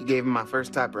 You gave him my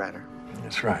first typewriter.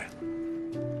 That's right.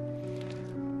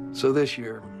 So this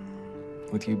year,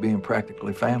 with you being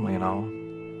practically family and all,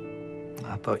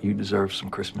 I thought you deserved some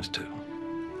Christmas too.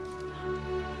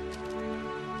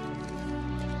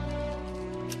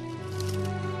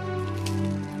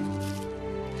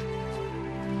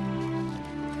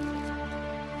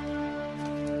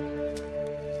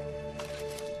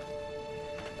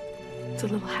 It's a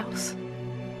little house.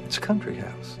 It's a country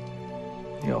house.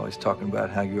 You're always talking about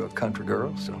how you're a country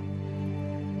girl, so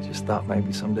just thought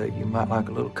maybe someday you might like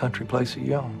a little country place of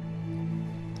your own.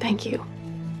 Thank you.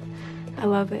 I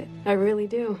love it. I really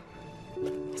do.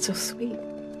 It's so sweet.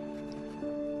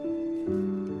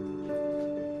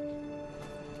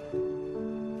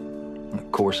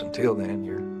 Of course, until then,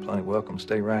 you're plenty welcome to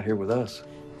stay right here with us.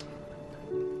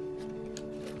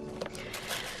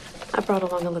 I brought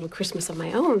along a little Christmas of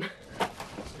my own.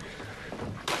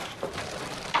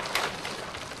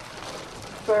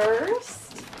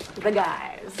 First, the guys.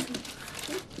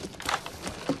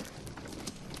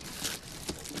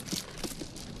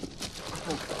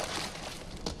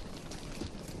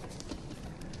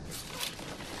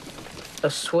 A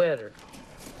sweater.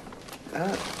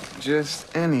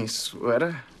 Just any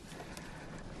sweater.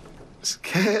 It's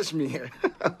cashmere.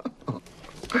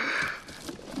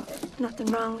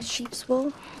 Nothing wrong with sheep's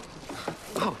wool.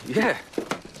 Oh, yeah.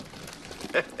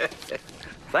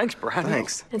 Thanks, Brian.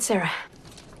 Thanks. And Sarah,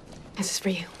 this is for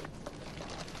you.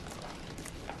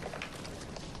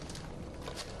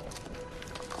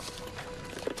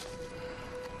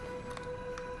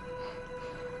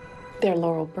 They're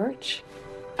laurel birch.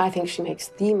 I think she makes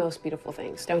the most beautiful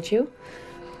things, don't you?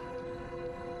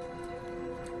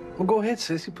 Well, go ahead,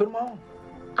 sissy. Put them on.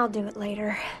 I'll do it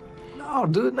later. No,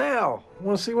 do it now. I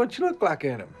want to see what you look like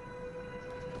in them.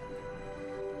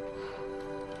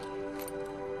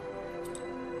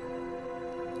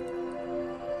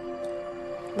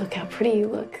 Look how pretty you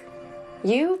look.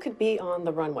 You could be on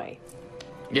the runway.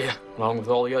 Yeah, along with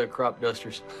all the other crop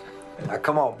dusters. Now,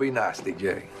 come on, be nice,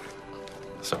 DJ.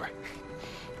 Sorry.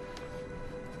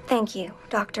 Thank you,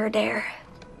 Dr. Adair.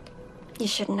 You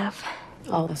shouldn't have.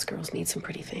 All those girls need some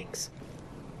pretty things.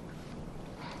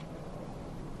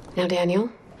 Now,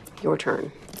 Daniel, your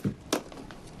turn.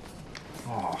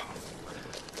 Oh,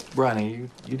 Bronny,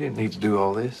 you didn't need to do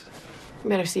all this.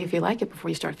 Better see if you like it before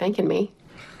you start thanking me.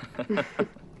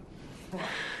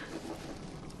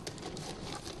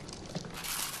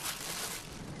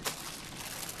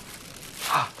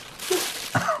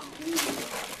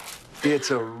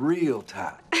 It's a real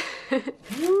tie.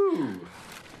 Woo.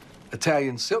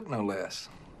 Italian silk, no less.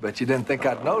 Bet you didn't think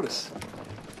I'd notice.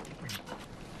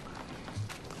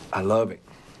 I love it.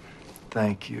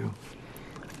 Thank you.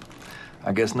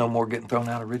 I guess no more getting thrown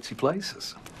out of ritzy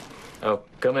places. Oh,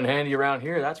 come in handy around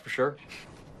here, that's for sure.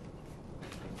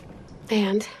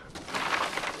 And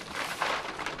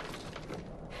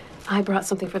I brought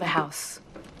something for the house.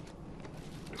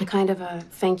 A kind of a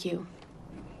thank you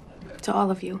to all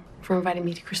of you for inviting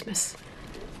me to Christmas.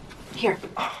 Here.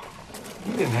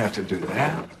 You didn't have to do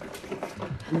that.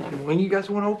 When you guys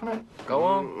want to open it? Go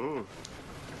on.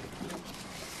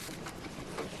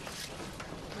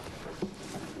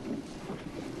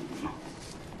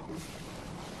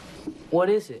 What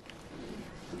is it?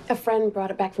 A friend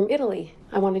brought it back from Italy.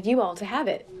 I wanted you all to have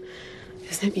it.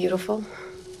 Isn't it beautiful?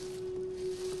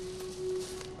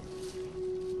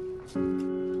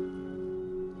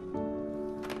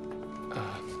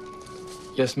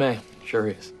 Yes, ma'am. Sure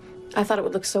is. I thought it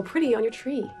would look so pretty on your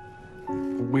tree.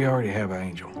 We already have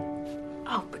Angel.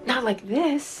 Oh, but not like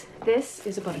this. This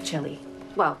is a Botticelli.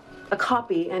 Well, a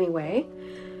copy anyway.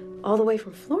 All the way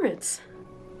from Florence.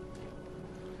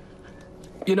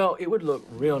 You know, it would look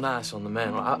real nice on the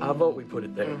mantle. I vote we put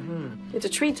it there. It's a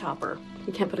tree topper.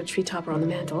 You can't put a tree topper on the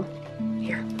mantle.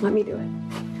 Here, let me do it.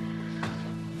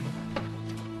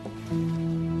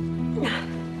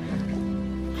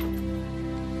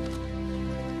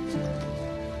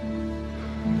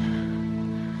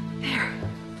 There.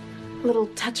 A little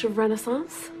touch of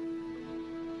Renaissance.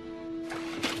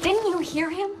 Didn't you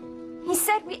hear him? He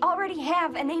said we already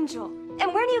have an angel.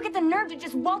 And where do you get the nerve to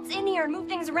just waltz in here and move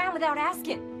things around without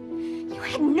asking? You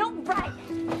had no right.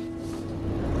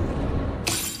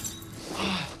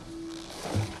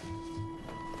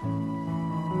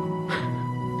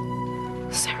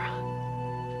 Sarah,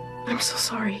 I'm so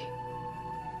sorry.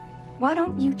 Why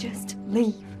don't you just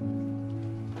leave?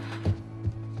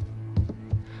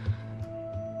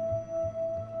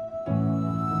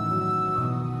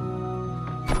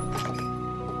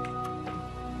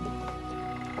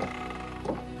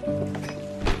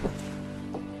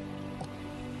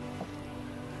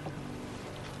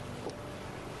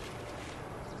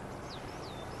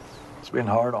 It's been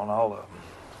hard on all of them.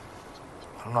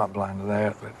 I'm not blind to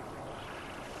that, but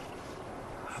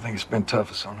I think it's been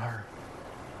toughest on her.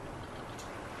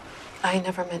 I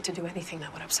never meant to do anything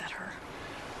that would upset her.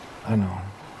 I know.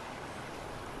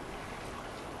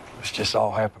 It's just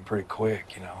all happened pretty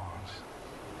quick, you know.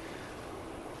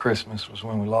 Christmas was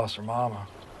when we lost her mama.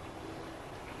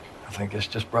 I think it's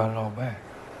just brought it all back.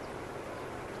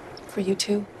 For you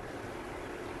too.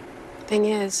 Thing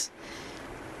is,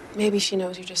 maybe she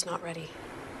knows you're just not ready.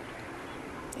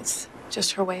 It's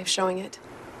just her way of showing it,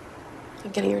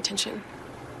 of getting your attention.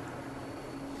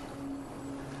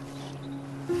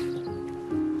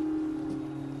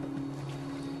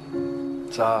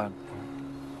 It's odd.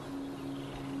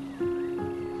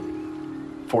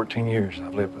 14 years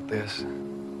I've lived with this.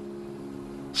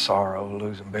 Sorrow of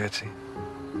losing Betsy.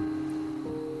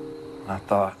 I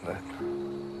thought that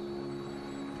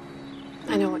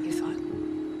I know what you thought.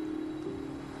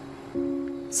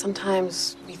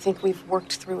 Sometimes we think we've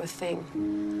worked through a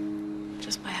thing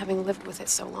just by having lived with it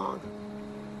so long.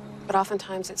 But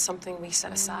oftentimes it's something we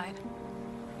set aside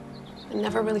and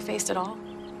never really faced at all.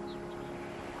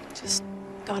 Just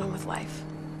gone on with life.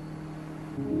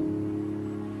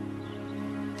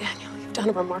 Daniel, You've done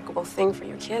a remarkable thing for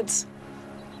your kids.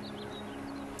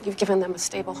 You've given them a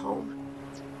stable home.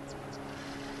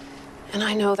 And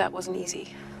I know that wasn't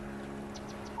easy.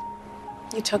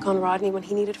 You took on Rodney when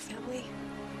he needed a family.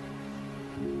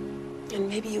 And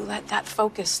maybe you let that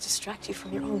focus distract you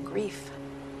from your own grief.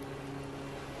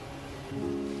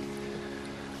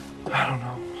 I don't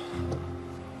know.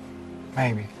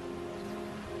 Maybe.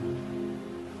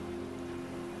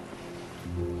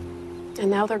 And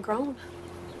now they're grown.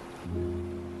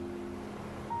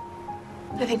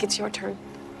 I think it's your turn.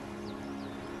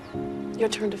 Your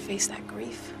turn to face that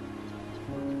grief.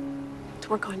 To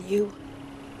work on you.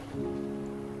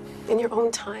 In your own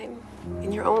time,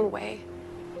 in your own way.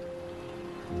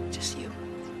 Just you.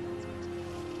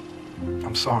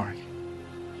 I'm sorry.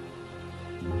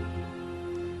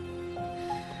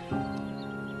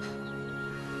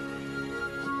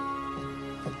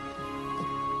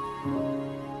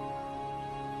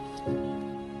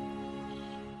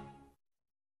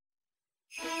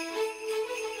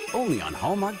 Only on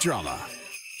Hallmark Drama.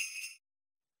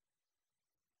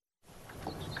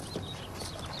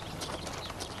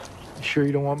 You sure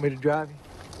you don't want me to drive you?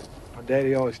 My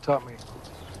daddy always taught me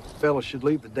fellas should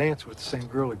leave the dance with the same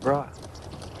girl he brought.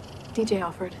 DJ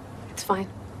offered. It's fine.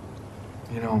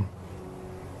 You know,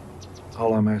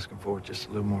 all I'm asking for is just a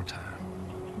little more time.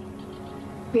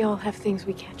 We all have things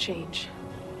we can't change.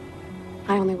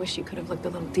 I only wish you could have looked a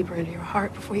little deeper into your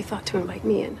heart before you thought to invite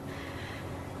me in.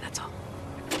 That's all.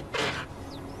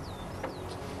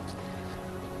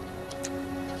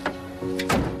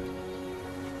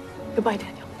 Goodbye,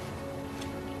 Daniel.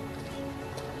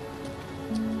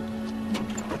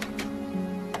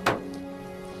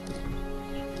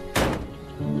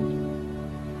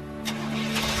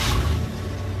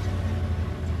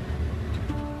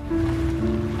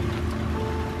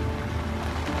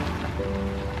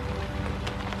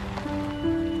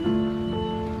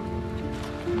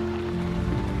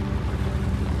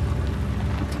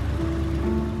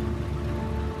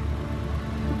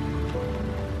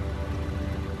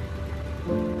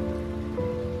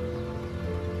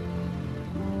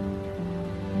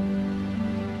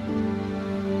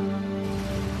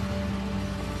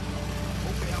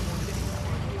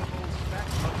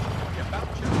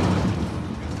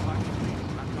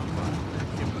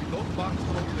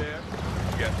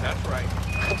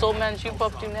 What's old man Shoop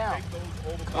up to now?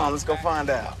 Come on, let's go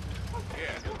find out.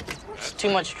 It's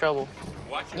too much trouble.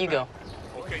 You go.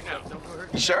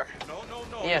 You sure?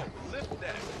 Yeah.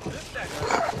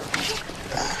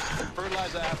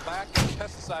 Fertilizer out back,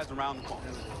 pesticides around the farm.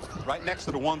 Right next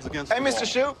to the ones against Hey, the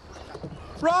Mr. wall. Shoop.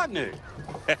 Rodney.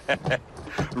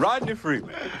 Rodney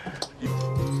Freeman.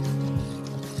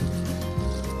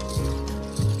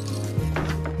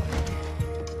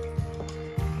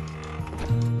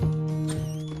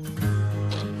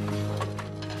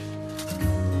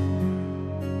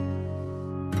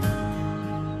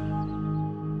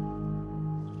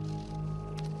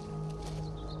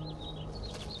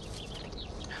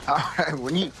 All right,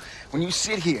 when you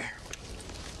sit here,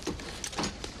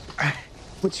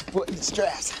 put your foot in the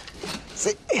straps.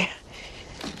 Sit.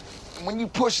 When you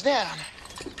push down,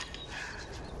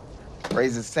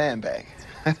 raise the sandbag.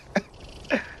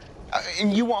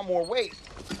 And you want more weight,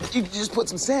 you can just put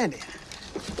some sand in.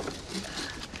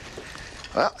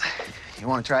 Well, you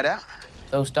want to try it out?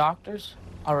 Those doctors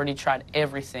already tried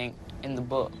everything in the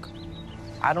book.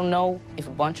 I don't know if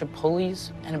a bunch of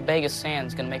pulleys and a bag of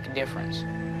sand's gonna make a difference.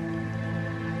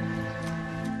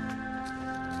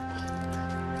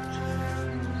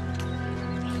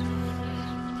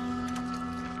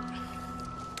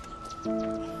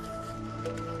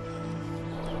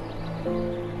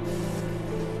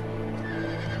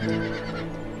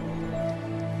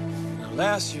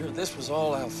 Last year, this was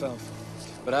all alfalfa.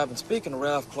 But I've been speaking to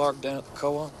Ralph Clark down at the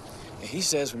co-op, and he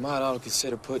says we might ought to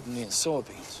consider putting in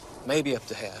soybeans, maybe up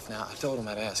to half. Now, I told him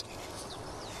I'd ask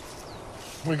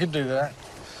you. We could do that.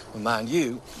 Well, mind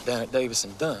you, down at Davis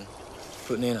and Dunn,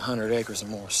 putting in 100 acres or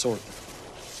more of sorghum.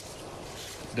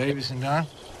 Davis and Dunn?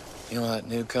 You know that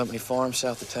new company farm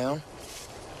south of town?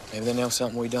 Maybe they know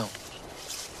something we don't.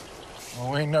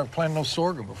 Well, we ain't never planted no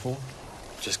sorghum before.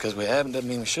 Just because we haven't doesn't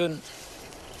mean we shouldn't.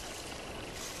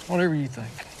 Whatever you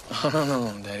think. Oh,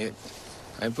 no, Daddy.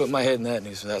 I ain't put my head in that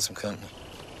news without some company.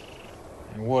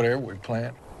 And whatever we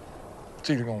plant, it's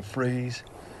either gonna freeze,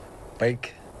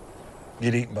 bake,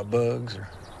 get eaten by bugs, or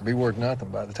be worth nothing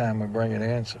by the time we bring it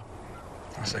in. So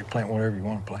I say plant whatever you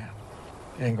want to plant.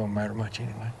 It ain't gonna matter much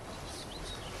anyway.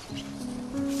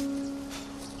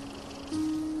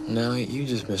 No, you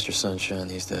just Mr. Sunshine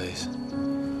these days.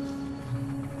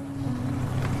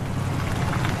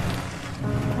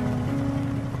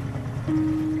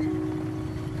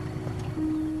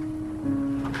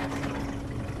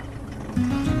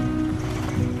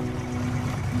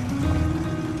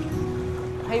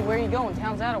 where are you going?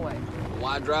 Town's that away.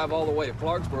 Why drive all the way to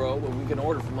Clarksboro when we can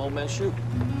order from Old Man Shoot?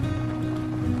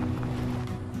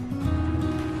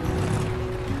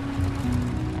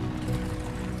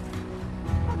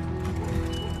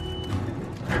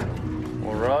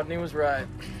 Well, Rodney was right.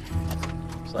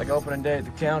 It's like opening day at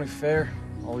the county fair.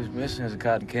 All he's missing is a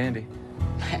cotton candy.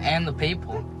 And the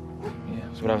people. Yeah,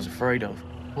 that's what I was afraid of.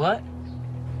 What?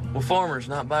 Well, farmers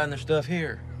not buying their stuff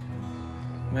here.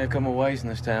 We may have come a ways in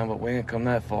this town, but we ain't come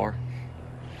that far.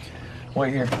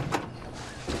 Wait here.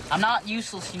 I'm not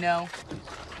useless, you know.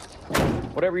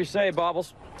 Whatever you say,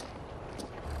 Bobbles.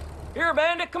 Here,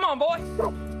 Bandit. Come on, boy.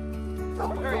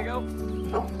 There you go.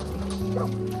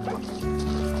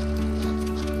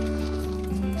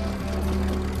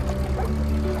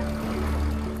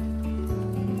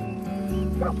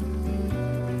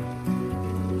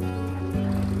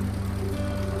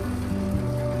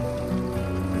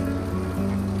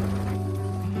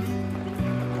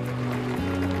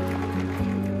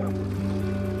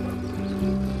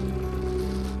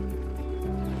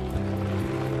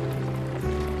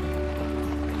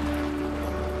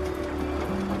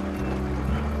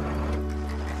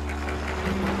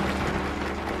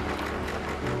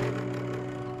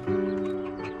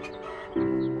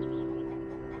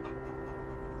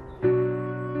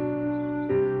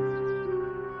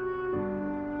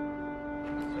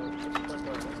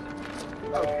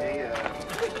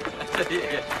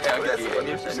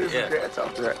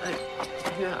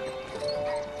 Yeah.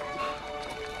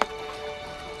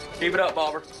 Keep it up,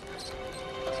 Bobber.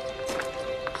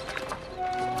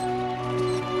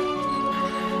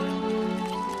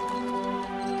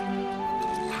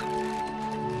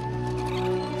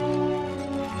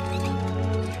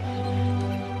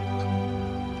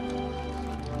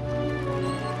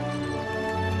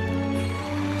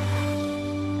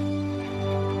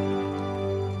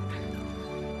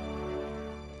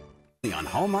 On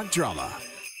Hallmark Drama.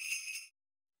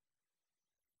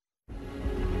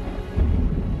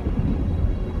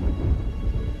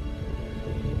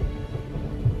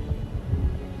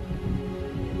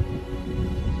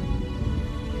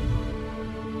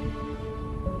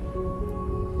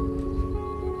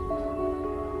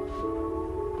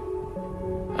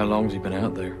 How long's he been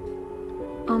out there?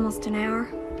 Almost an hour.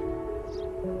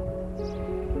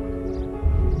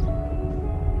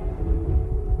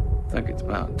 I think it's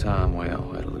about time we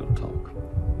all had a little talk.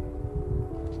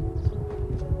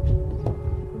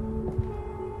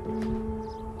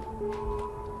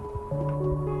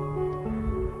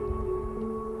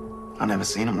 I never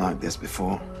seen him like this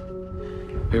before.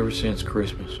 Ever since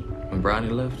Christmas, when Bridie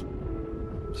left,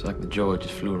 it's like the joy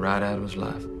just flew right out of his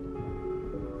life.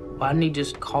 Why didn't he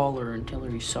just call her and tell her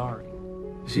he's sorry?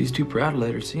 She's too proud to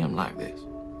let her see him like this.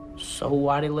 So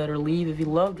why'd he let her leave if he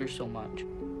loved her so much?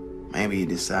 Maybe he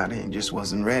decided he just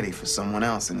wasn't ready for someone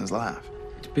else in his life.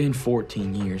 It's been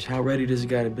 14 years. How ready does he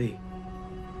gotta be?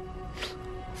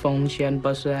 If only she hadn't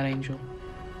busted that angel.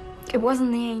 It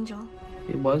wasn't the angel.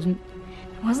 It wasn't?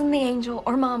 It wasn't the angel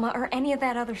or Mama or any of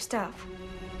that other stuff.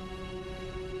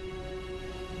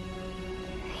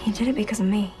 He did it because of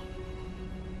me.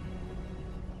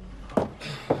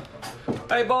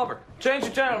 Hey, Bobber, change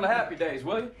your channel to Happy Days,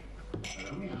 will you?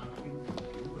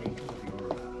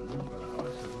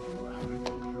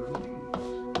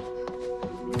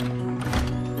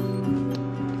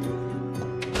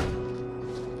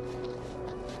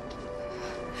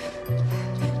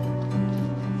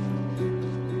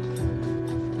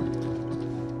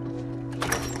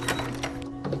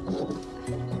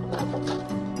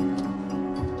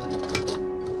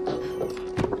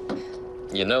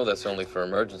 You know that's only for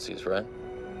emergencies, right?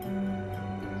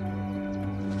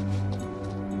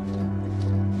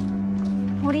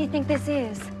 What do you think this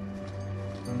is?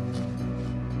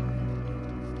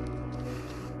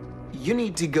 You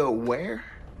need to go where?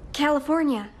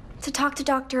 California, to talk to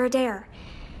Dr. Adair.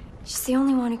 She's the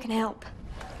only one who can help.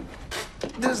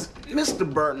 Does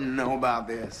Mr. Burton know about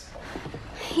this?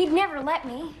 He'd never let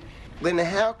me. Then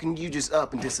how can you just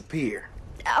up and disappear?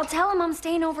 I'll tell him I'm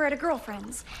staying over at a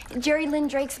girlfriend's. Jerry Lynn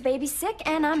Drake's baby's sick,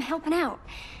 and I'm helping out.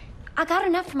 I got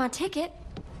enough for my ticket.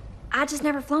 I just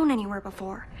never flown anywhere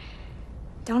before.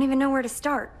 Don't even know where to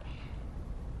start.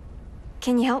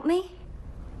 Can you help me?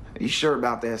 Are you sure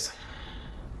about this?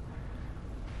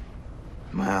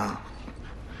 Well,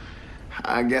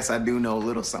 I guess I do know a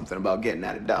little something about getting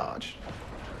out of Dodge.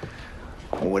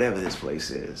 Or whatever this place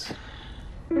is.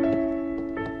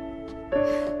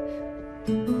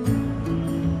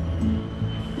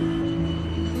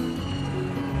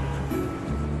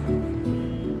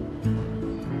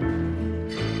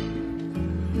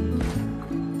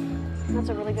 That's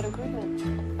a really good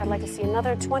improvement. I'd like to see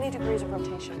another 20 degrees of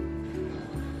rotation.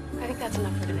 I think that's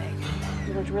enough for today.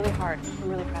 You worked really hard. I'm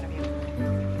really proud of you.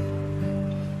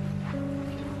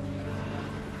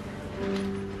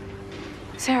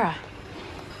 Sarah,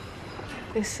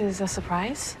 this is a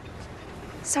surprise?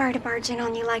 Sorry to barge in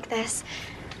on you like this,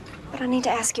 but I need to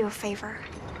ask you a favor.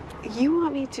 You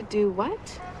want me to do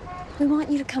what? We want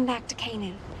you to come back to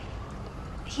Canaan.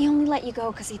 He only let you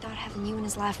go because he thought having you in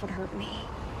his life would hurt me.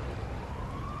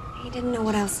 He didn't know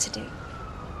what else to do.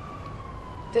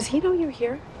 Does he know you're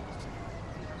here?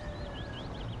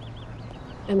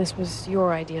 And this was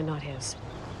your idea, not his.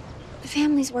 The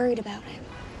family's worried about him.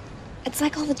 It's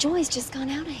like all the joy's just gone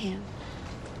out of him.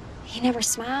 He never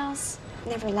smiles,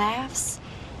 never laughs.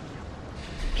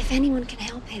 If anyone can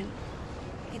help him,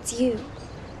 it's you.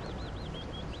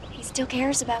 He still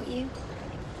cares about you.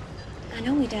 I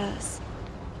know he does.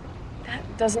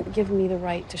 That doesn't give me the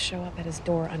right to show up at his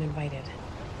door uninvited.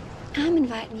 I'm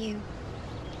inviting you.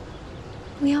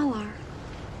 We all are.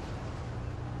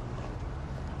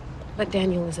 But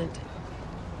Daniel isn't.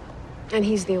 And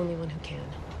he's the only one who can.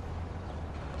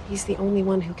 He's the only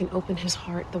one who can open his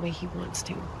heart the way he wants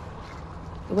to.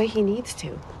 The way he needs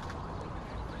to.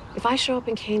 If I show up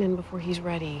in Canaan before he's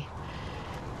ready,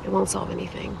 it won't solve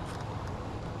anything.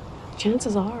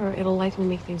 Chances are it'll likely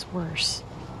make things worse.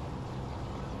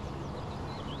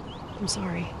 I'm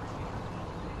sorry.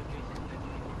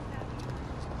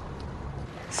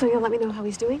 So you'll let me know how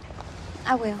he's doing?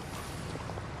 I will.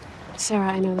 Sarah,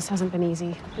 I know this hasn't been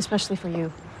easy, especially for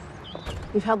you.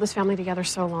 You've held this family together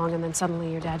so long, and then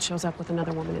suddenly your dad shows up with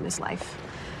another woman in his life.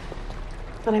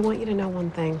 But I want you to know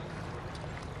one thing.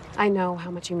 I know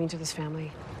how much you mean to this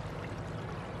family.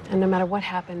 And no matter what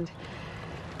happened,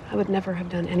 I would never have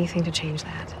done anything to change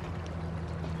that.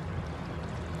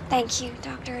 Thank you,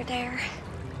 Dr. Adair.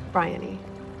 Bryony.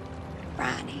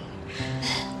 Bryony.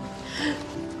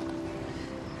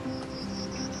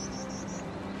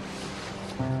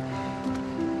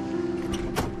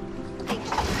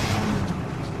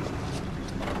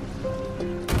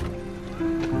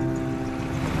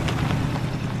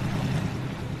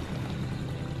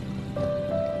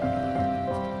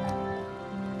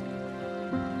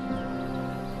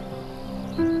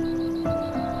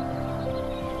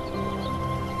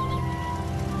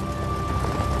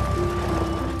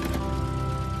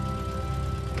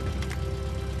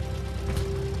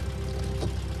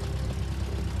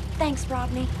 Thanks,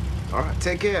 Rodney. All right,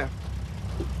 take care.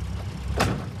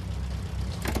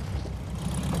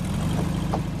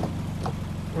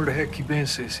 Where the heck you been,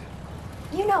 Sissy?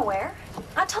 You know where.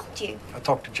 I told you. I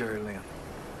talked to Jerry Lynn.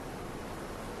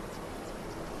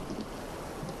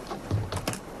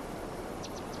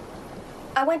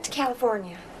 I went to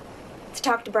California to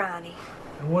talk to Bryony.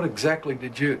 And what exactly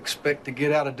did you expect to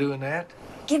get out of doing that?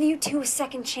 Give you two a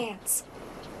second chance.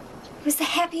 It was the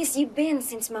happiest you've been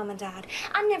since Mama died.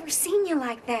 I've never seen you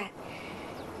like that.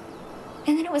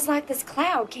 And then it was like this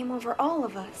cloud came over all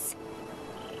of us.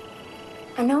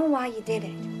 I know why you did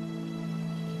it.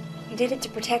 You did it to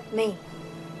protect me.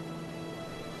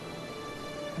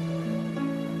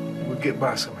 We'll get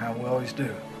by somehow. We always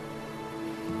do.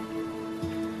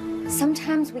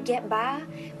 Sometimes we get by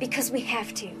because we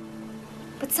have to.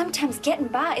 But sometimes getting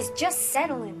by is just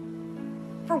settling.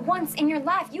 For once in your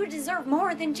life, you deserve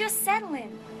more than just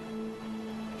settling.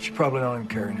 She probably don't even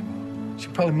care anymore. She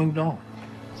probably moved on.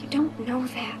 You don't know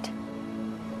that.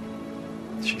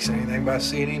 Did she say anything about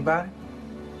seeing anybody?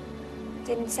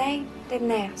 Didn't say,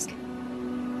 didn't ask.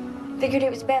 Figured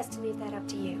it was best to leave that up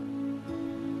to you.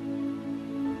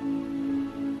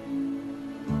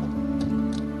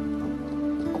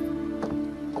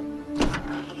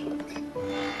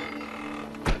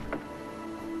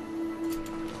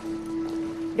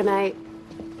 Good night.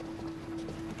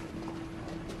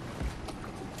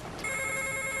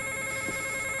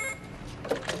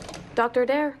 Dr.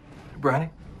 Adair. Hey, Bryony.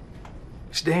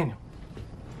 It's Daniel.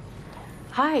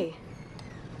 Hi.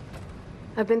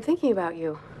 I've been thinking about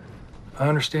you. I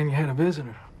understand you had a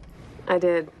visitor. I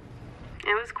did.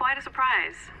 It was quite a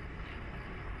surprise.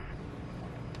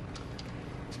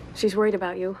 She's worried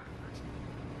about you.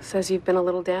 Says you've been a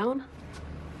little down.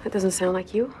 That doesn't sound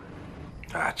like you.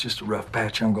 It's just a rough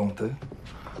patch I'm going through.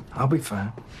 I'll be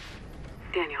fine.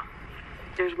 Daniel,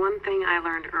 there's one thing I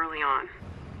learned early on.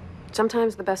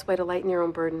 Sometimes the best way to lighten your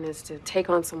own burden is to take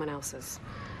on someone else's.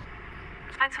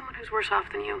 Find someone who's worse off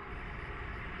than you.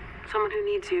 Someone who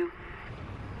needs you.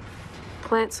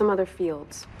 Plant some other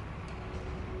fields.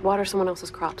 Water someone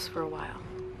else's crops for a while.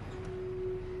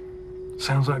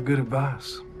 Sounds like good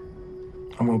advice.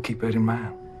 I'm gonna keep that in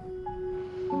mind.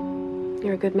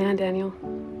 You're a good man, Daniel.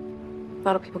 A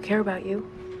lot of people care about you.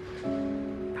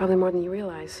 Probably more than you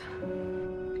realize.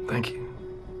 Thank you.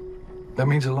 That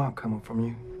means a lot coming from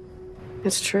you.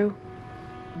 It's true.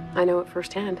 I know it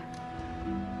firsthand.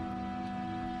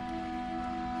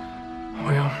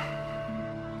 Well,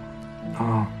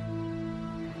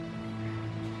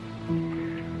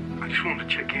 I just wanted to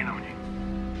check in on you.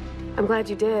 I'm glad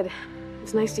you did.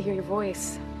 It's nice to hear your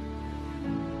voice.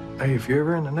 Hey, if you're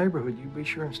ever in the neighborhood, you be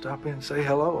sure and stop in and say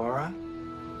hello, all right?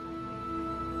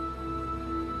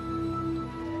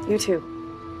 You too.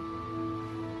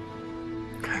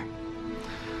 Okay.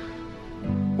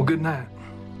 Well, good night.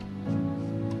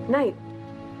 Night.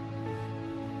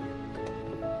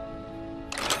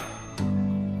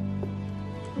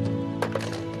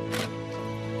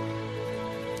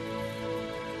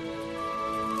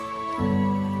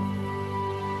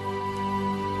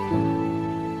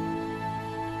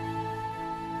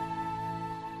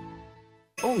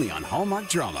 Only on Hallmark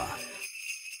Drama.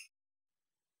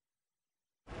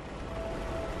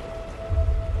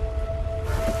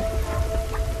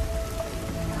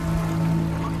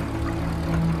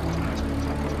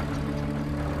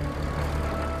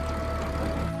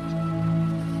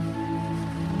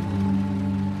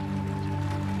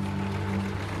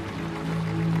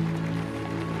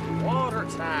 Water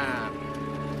time.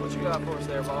 What you got for us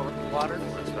there, Barbara? Water?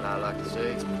 That's what I like to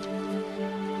see.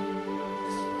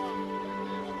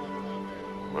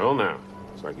 Well, now,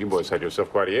 it's like you boys had yourself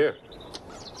quite a year.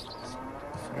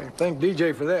 Hey, thank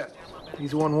DJ for that.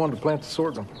 He's the one who wanted to plant the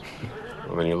sorghum.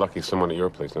 Well, then you're lucky someone at your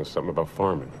place knows something about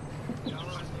farming.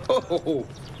 Oh,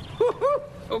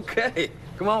 okay.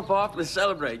 Come on, Pop, let's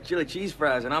celebrate. Chili cheese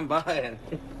fries, and I'm buying.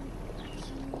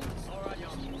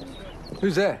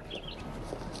 Who's that?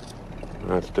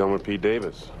 That's Delmer P.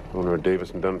 Davis, owner of Davis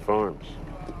and Dunn Farms.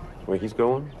 Where he's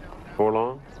going? For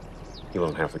long? He'll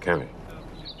own half the county.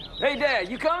 Hey, Dad,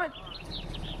 you coming?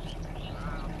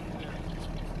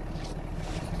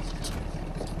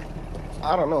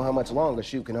 I don't know how much longer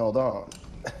Shoot can hold on.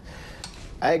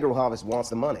 Agro-Harvest wants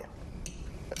the money.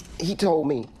 He told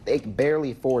me they can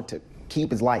barely afford to keep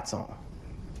his lights on.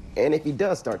 And if he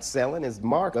does start selling, his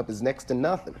markup is next to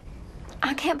nothing.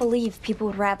 I can't believe people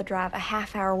would rather drive a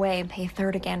half-hour away and pay a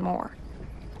third again more.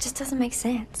 It just doesn't make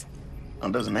sense.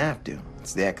 It doesn't have to.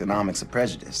 It's the economics of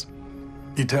prejudice.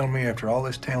 You telling me after all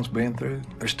this town's been through,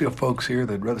 there's still folks here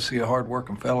that'd rather see a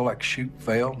hard-working fellow like Shoot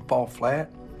fail and fall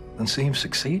flat than see him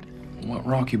succeed? What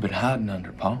rock you been hiding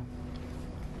under, Pa?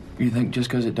 You think just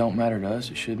because it don't matter to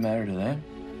us, it should matter to them?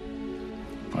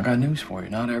 I got news for you.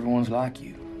 Not everyone's like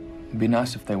you. It'd be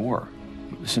nice if they were.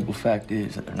 But the simple fact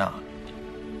is that they're not.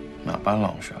 Not by a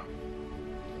long shot.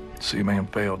 See a man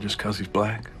fail just because he's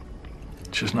black?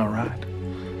 It's just not right.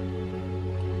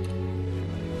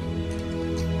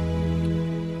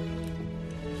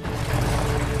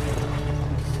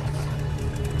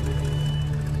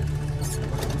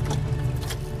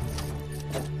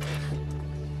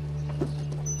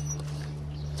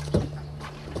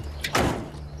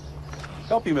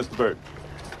 Help you, Mr. Bird.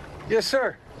 Yes,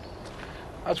 sir.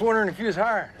 I was wondering if you was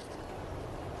hiring.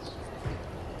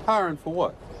 Hiring for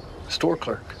what? Store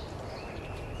clerk.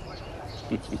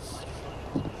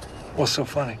 What's so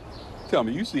funny? Tell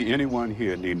me, you see anyone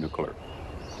here needing a clerk?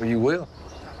 Well, you will.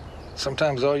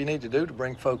 Sometimes all you need to do to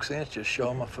bring folks in is just show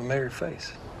them a familiar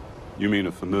face. You mean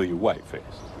a familiar white face?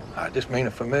 I just mean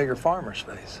a familiar farmer's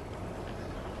face.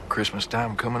 Christmas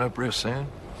time coming up real soon.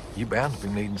 You bound to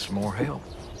be needing some more help.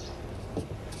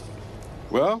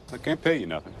 Well, I can't pay you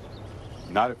nothing.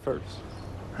 Not at first.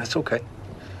 That's okay.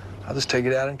 I'll just take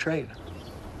it out and trade.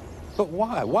 But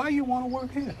why? Why you want to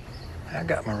work here? I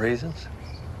got my reasons.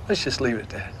 Let's just leave it at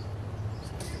that.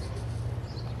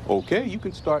 Okay, you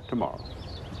can start tomorrow.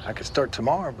 I could start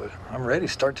tomorrow, but I'm ready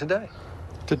to start today.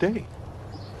 Today?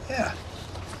 Yeah,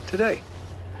 today.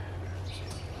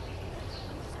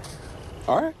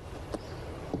 All right.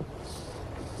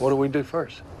 What do we do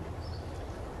first?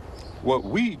 What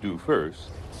we do first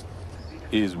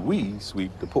is we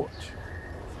sweep the porch.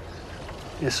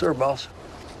 Yes, sir, boss.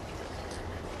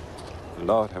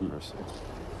 Lord have mercy.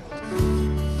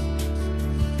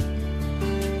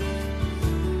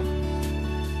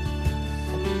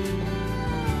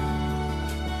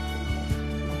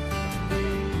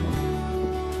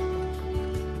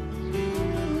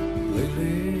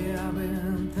 Lately, I've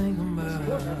been thinking about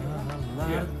a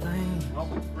lot of things.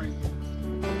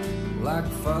 Like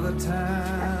Father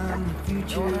Time, the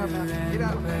future, and the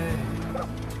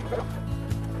past.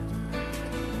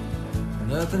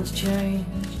 Nothing's changed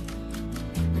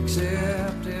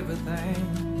except everything.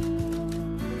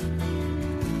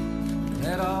 And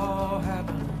that all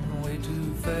happened way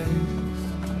too fast.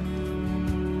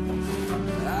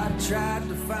 I tried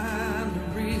to find a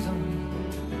reason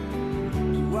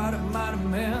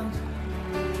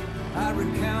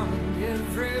recounting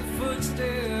every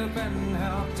footstep and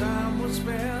how time was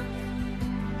spent.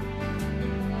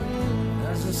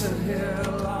 As I sit here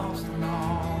lost and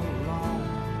all alone,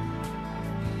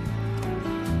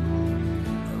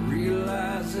 I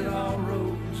realize that all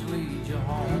roads lead you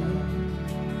home.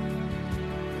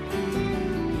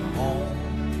 Home.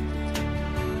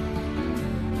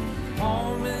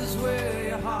 Home is where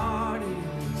your heart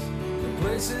is, the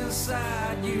place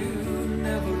inside you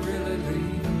never really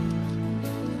leave.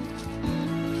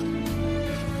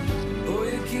 Oh,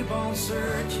 you keep on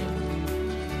searching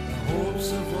in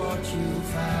hopes of what you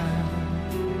find.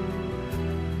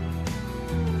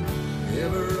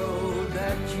 Every road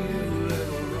that you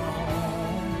ever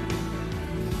wrong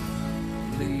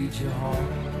leads you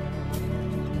home.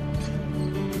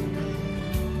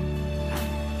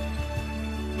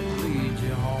 Leads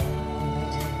you home.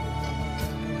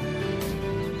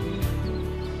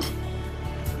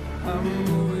 I'm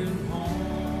going home.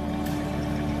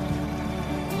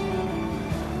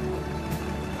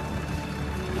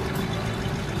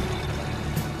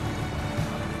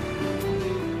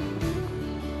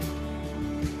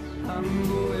 I'm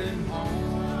going home.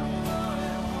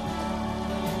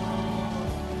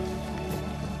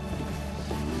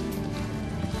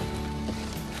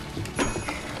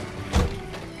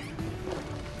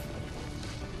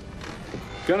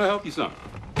 Can I help you, son?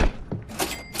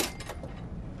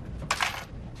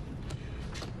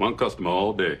 One customer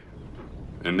all day,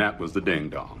 and that was the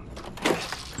ding-dong.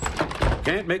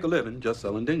 Can't make a living just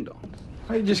selling ding-dongs.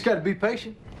 Well, you just got to be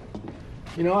patient.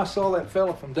 You know, I saw that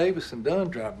fella from Davis and Dunn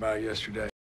drop by yesterday.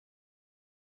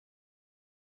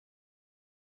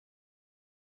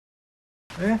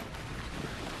 Yeah,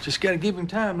 just got to give him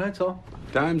time, that's all.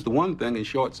 Time's the one thing in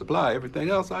short supply. Everything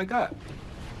else I got.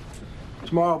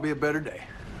 Tomorrow will be a better day.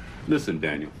 Listen,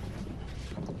 Daniel,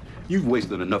 you've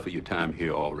wasted enough of your time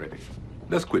here already.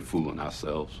 Let's quit fooling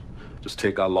ourselves. Just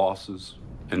take our losses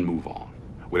and move on.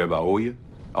 Whatever I owe you,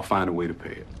 I'll find a way to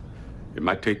pay it. It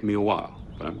might take me a while,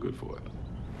 but I'm good for it.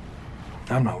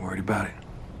 I'm not worried about it.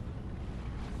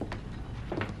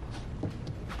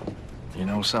 You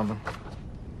know something?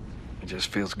 It just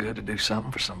feels good to do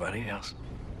something for somebody else.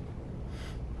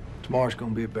 Tomorrow's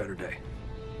gonna be a better day.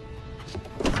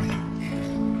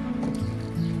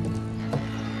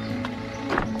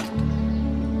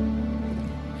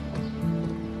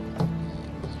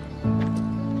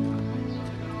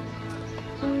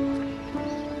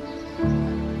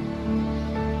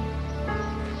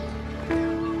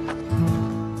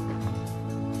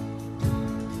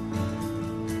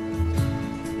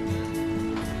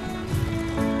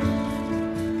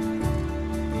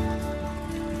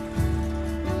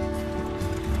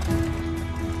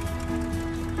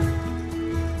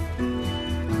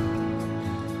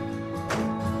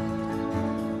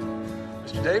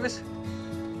 Davis?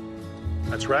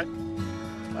 That's right.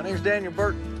 My name's Daniel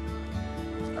Burton.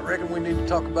 I reckon we need to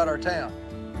talk about our town.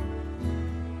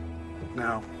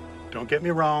 Now, don't get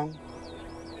me wrong.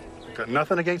 I've got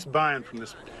nothing against buying from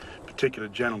this particular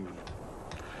gentleman.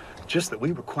 Just that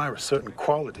we require a certain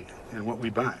quality in what we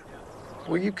buy.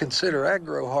 Well, you consider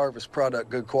agro-harvest product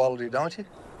good quality, don't you?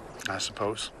 I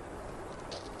suppose.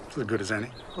 It's as good as any.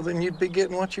 Well, then you'd be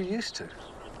getting what you're used to.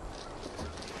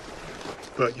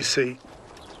 But you see,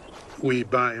 we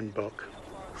buy in bulk.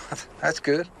 That's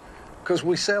good, because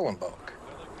we sell in bulk.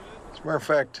 As a matter of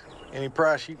fact, any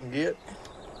price you can get,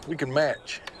 we can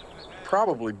match,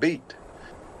 probably beat.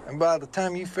 And by the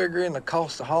time you figure in the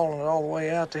cost of hauling it all the way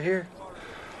out to here,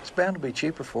 it's bound to be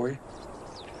cheaper for you.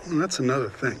 Well, that's another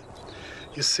thing.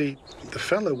 You see, the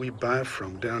fellow we buy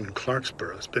from down in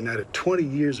Clarksboro has been at it 20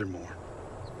 years or more.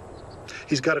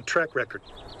 He's got a track record.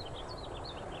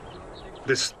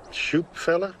 This Shoup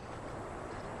fella?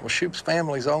 Well, Shoup's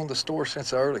family's owned the store since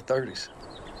the early 30s.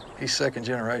 He's second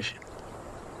generation.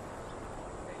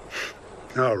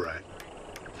 All right.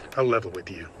 I'll level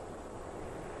with you.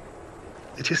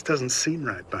 It just doesn't seem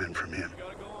right buying from him.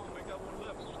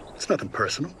 It's nothing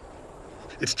personal.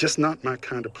 It's just not my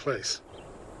kind of place.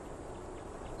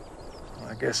 Well,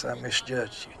 I guess I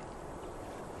misjudged you.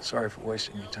 Sorry for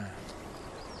wasting your time.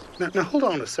 Now hold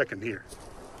on a second here.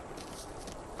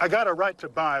 I got a right to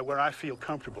buy where I feel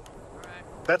comfortable.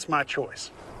 That's my choice.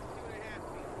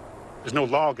 There's no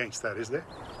law against that, is there?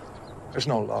 There's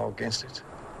no law against it.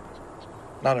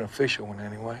 Not an official one,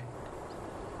 anyway.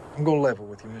 I'm gonna level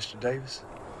with you, Mr. Davis.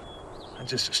 I'm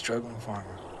just a struggling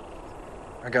farmer.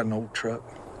 I got an old truck,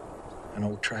 an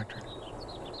old tractor.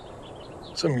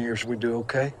 Some years we do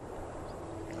okay,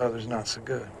 others not so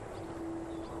good.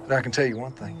 But I can tell you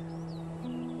one thing.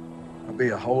 I'd be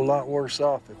a whole lot worse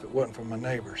off if it wasn't for my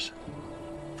neighbors,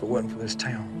 if it wasn't for this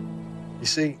town. You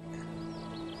see,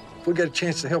 If we get a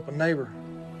chance to help a neighbor,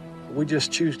 we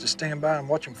just choose to stand by and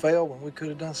watch them fail when we could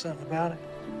have done something about it,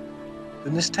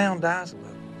 then this town dies a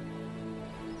little.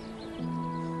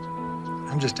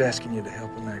 I'm just asking you to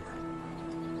help a neighbor.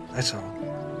 That's all.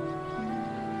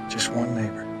 Just one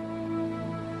neighbor.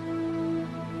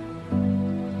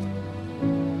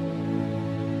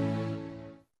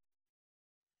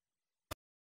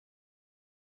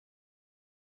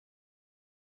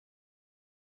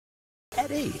 At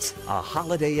 8, a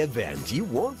holiday event you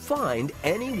won't find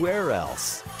anywhere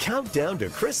else. Countdown to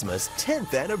Christmas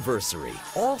 10th anniversary,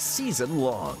 all season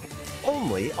long.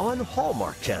 Only on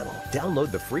Hallmark Channel.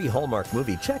 Download the free Hallmark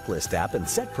Movie Checklist app and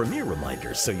set premiere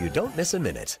reminders so you don't miss a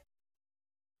minute.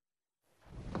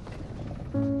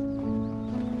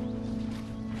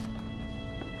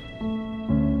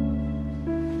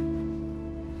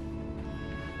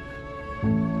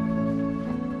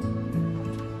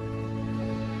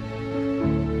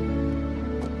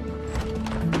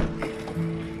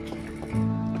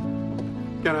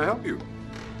 Can I help you?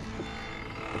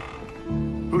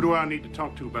 Who do I need to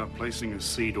talk to about placing a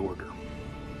seed order?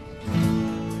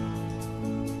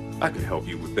 I can help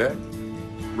you with that.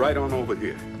 Right on over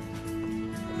here.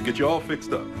 Get you all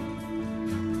fixed up.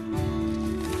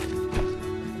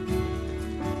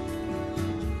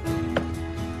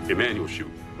 Emmanuel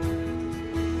shoot.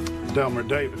 Delmer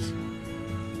Davis.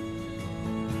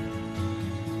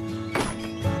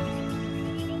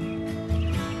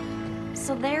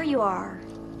 So there you are.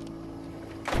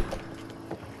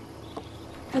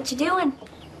 What you doing?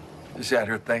 Just out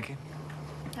here thinking.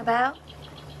 About?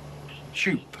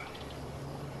 Shoot.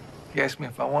 He asked me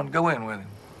if I wanted to go in with him.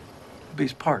 Be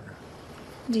his partner.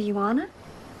 Do you wanna?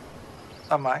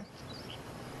 I might.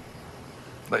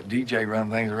 Let DJ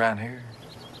run things around here.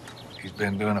 He's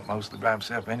been doing it mostly by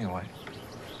himself anyway.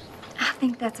 I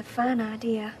think that's a fun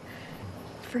idea.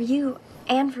 For you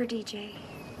and for DJ.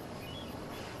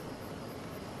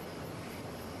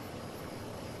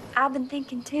 I've been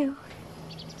thinking too.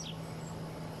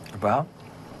 About?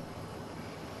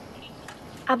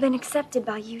 I've been accepted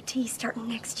by UT starting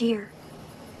next year.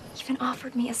 Even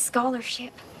offered me a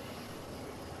scholarship.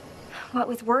 What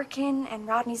with working and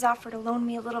Rodney's offer to loan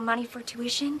me a little money for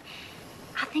tuition,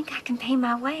 I think I can pay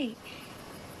my way.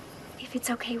 If it's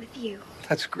okay with you.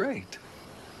 That's great.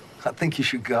 I think you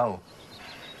should go.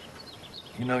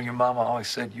 You know, your mama always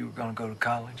said you were gonna go to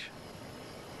college.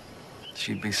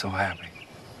 She'd be so happy.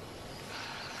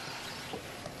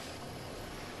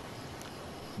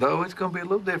 Though it's gonna be a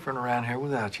little different around here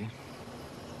without you.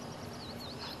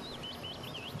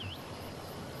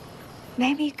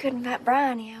 Maybe you could invite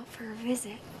Bryony out for a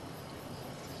visit.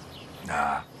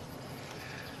 Nah.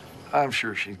 I'm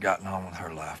sure she's gotten on with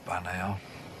her life by now.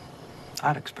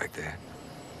 I'd expect that.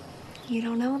 You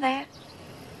don't know that?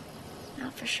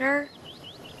 Not for sure.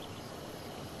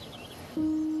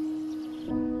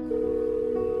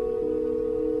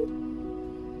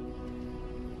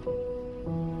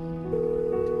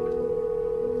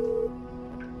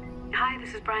 Hi,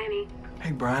 this is Bryony.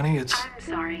 Hey, Bryony, it's... I'm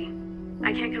sorry.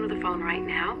 I can't come to the phone right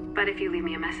now, but if you leave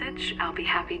me a message, I'll be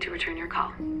happy to return your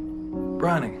call.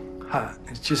 Bryony, hi.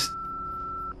 It's just...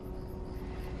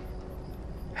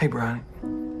 Hey, Bryony.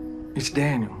 It's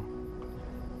Daniel.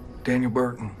 Daniel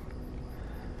Burton.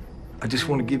 I just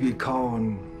want to give you a call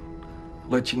and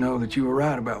let you know that you were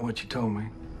right about what you told me.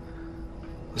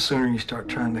 The sooner you start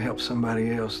trying to help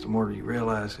somebody else, the more you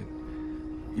realize that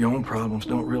your own problems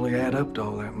don't really add up to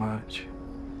all that much.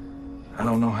 I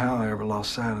don't know how I ever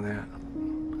lost sight of that.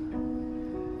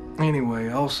 Anyway,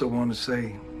 I also want to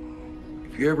say,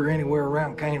 if you're ever anywhere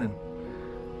around Canaan,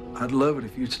 I'd love it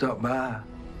if you'd stop by.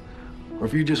 Or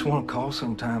if you just want to call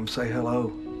sometime, say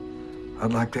hello.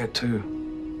 I'd like that too.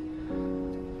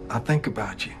 I think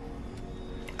about you.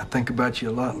 I think about you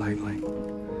a lot lately.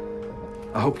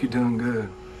 I hope you're doing good.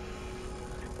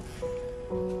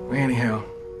 Anyhow,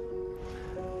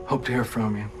 hope to hear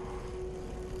from you.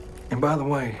 And by the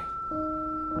way,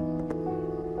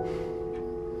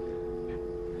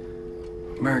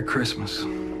 Merry Christmas.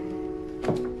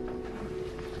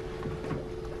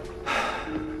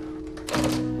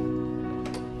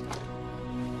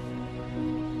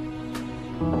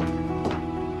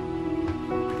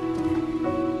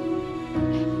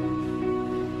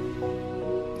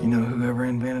 You know, whoever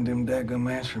invented them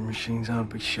daggum answering machines ought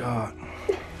to be shot.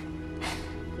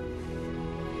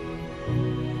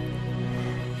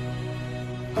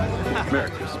 Merry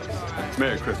Christmas.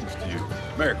 Merry Christmas to you.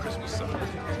 Merry Christmas, son.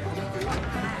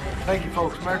 Thank you,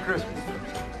 folks. Merry Christmas.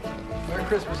 Merry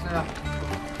Christmas now.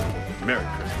 Merry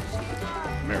Christmas.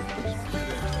 Merry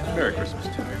Christmas. Merry Christmas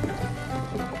to you.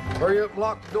 Hurry up and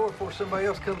lock the door before somebody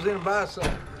else comes in and buys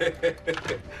something.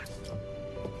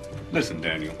 Listen,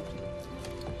 Daniel.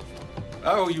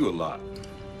 I owe you a lot.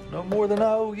 No more than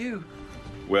I owe you.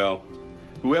 Well,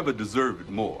 whoever deserved it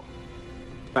more.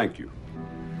 Thank you.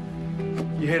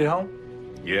 You headed home?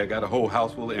 Yeah, I got a whole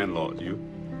house full of in-laws. You?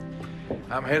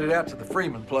 I'm headed out to the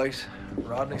Freeman place.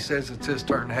 Rodney says it's his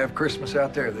turn to have Christmas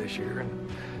out there this year,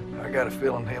 and I got a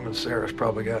feeling him and Sarah's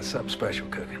probably got something special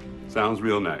cooking. Sounds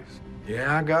real nice.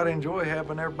 Yeah, I gotta enjoy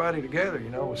having everybody together, you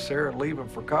know, with Sarah leaving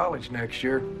for college next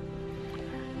year.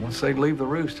 Once they leave the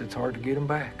roost, it's hard to get them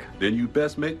back. Then you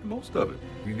best make the most of it.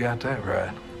 You got that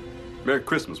right. Merry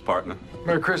Christmas, partner.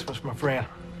 Merry Christmas, my friend.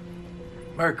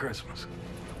 Merry Christmas.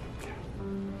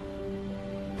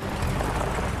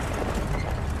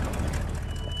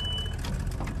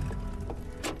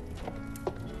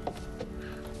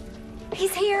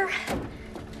 He's here.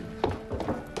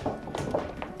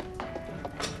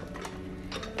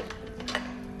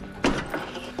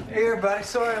 Hey, everybody.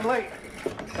 Sorry I'm late.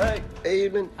 Hey.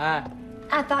 Evening. Hi.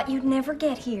 I thought you'd never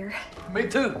get here. Me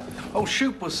too. Old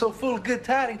Shoop was so full of good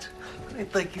tidings. I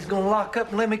didn't think he's gonna lock up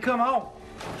and let me come home.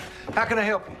 How can I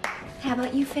help you? How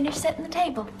about you finish setting the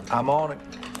table? I'm on it.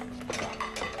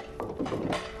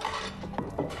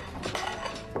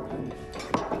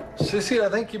 Sissy, I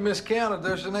think you miscounted.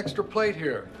 There's an extra plate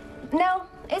here. No,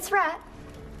 it's right.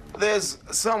 There's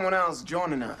someone else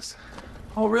joining us.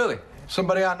 Oh, really?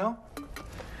 Somebody I know?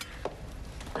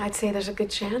 I'd say there's a good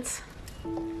chance.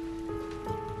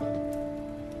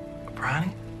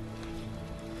 Bronny?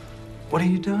 What are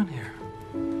you doing here?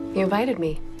 You invited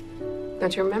me.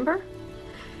 Don't you remember?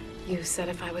 You said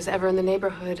if I was ever in the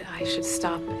neighborhood, I should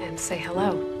stop and say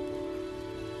hello.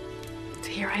 So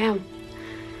here I am.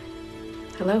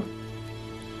 Hello.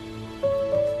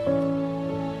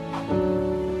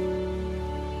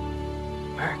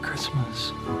 Merry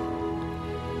Christmas.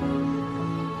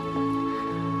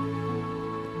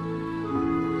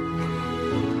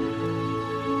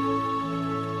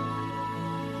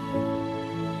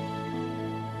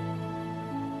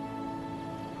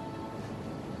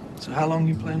 So how long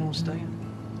you plan on staying?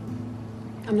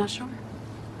 I'm not sure.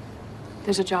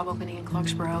 There's a job opening in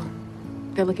Clarksboro.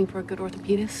 They're looking for a good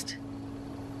orthopedist.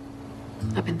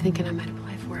 I've been thinking I might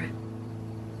apply for it.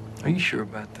 Are you sure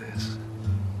about this?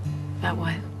 About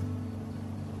what?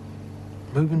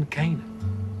 Moving to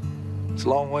Canaan. It's a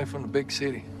long way from the big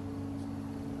city.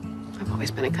 I've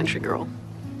always been a country girl.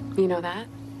 You know that?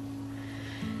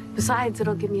 Besides,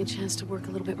 it'll give me a chance to work a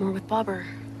little bit more with Bobber.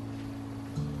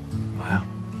 Well,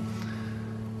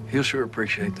 he'll sure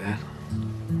appreciate that.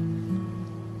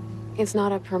 It's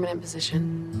not a permanent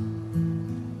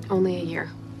position. Only a year.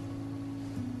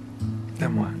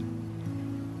 Then what?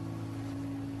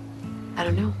 I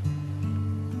don't know.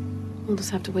 We'll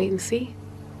just have to wait and see.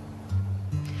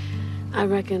 I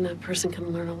reckon a person can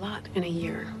learn a lot in a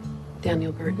year.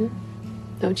 Daniel Burton,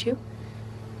 don't you?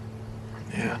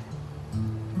 Yeah,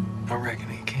 I reckon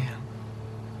he can.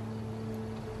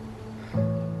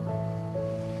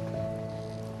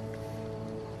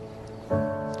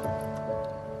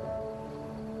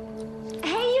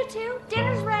 Hey, you two,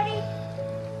 dinner's ready.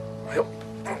 Well,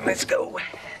 let's go.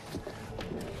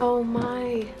 Oh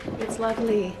my, it's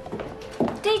lovely.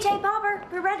 DJ Bobber,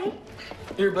 we're ready.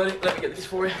 Here, buddy, let me get this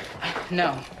for you.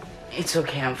 No, it's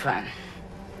okay. I'm fine.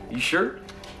 You sure?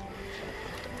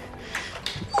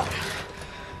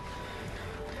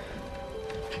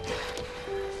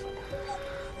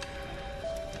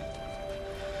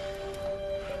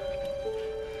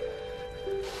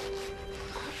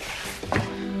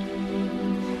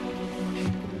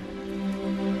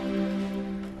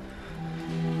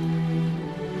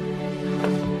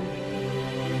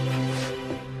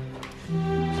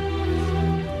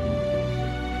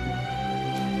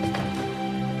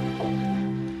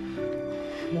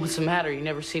 What's the matter? You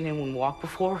never seen anyone walk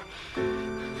before?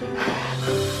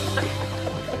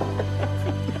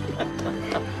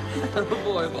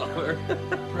 Boy, Bobber.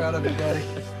 Proud of you, Daddy.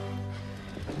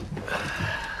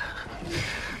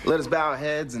 Let us bow our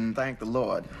heads and thank the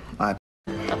Lord. Boy,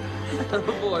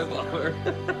 Bobber.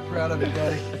 Proud of you,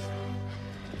 Daddy.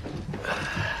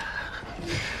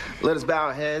 Let us bow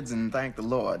our heads and thank the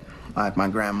Lord, like my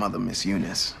grandmother, Miss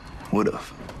Eunice, would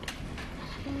have.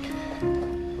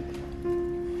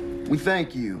 We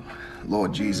thank you,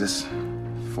 Lord Jesus,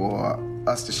 for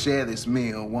us to share this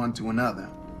meal one to another.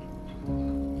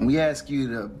 And we ask you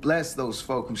to bless those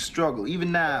folk who struggle,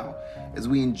 even now, as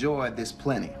we enjoy this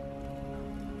plenty.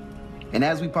 And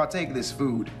as we partake of this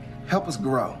food, help us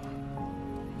grow,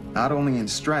 not only in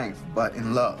strength, but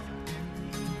in love,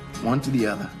 one to the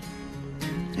other,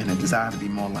 and a desire to be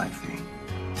more like thee.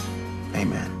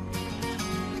 Amen.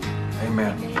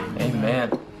 Amen. Amen.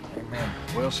 Amen.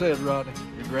 Well said, Rodney.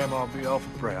 Your grandma will be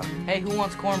awful proud. Hey, who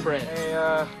wants cornbread?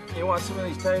 Hey, you want some of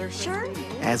these taters? Sure.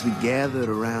 As we gathered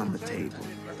around the table,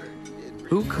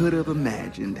 who could have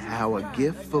imagined how a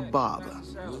gift for Barbara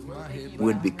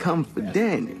would become for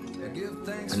Daniel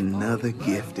another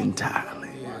gift entirely?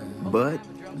 But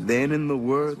then, in the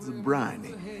words of Bryony,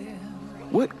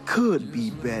 what could be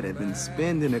better than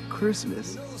spending a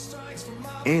Christmas,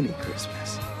 any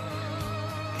Christmas,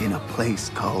 in a place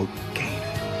called Canaan?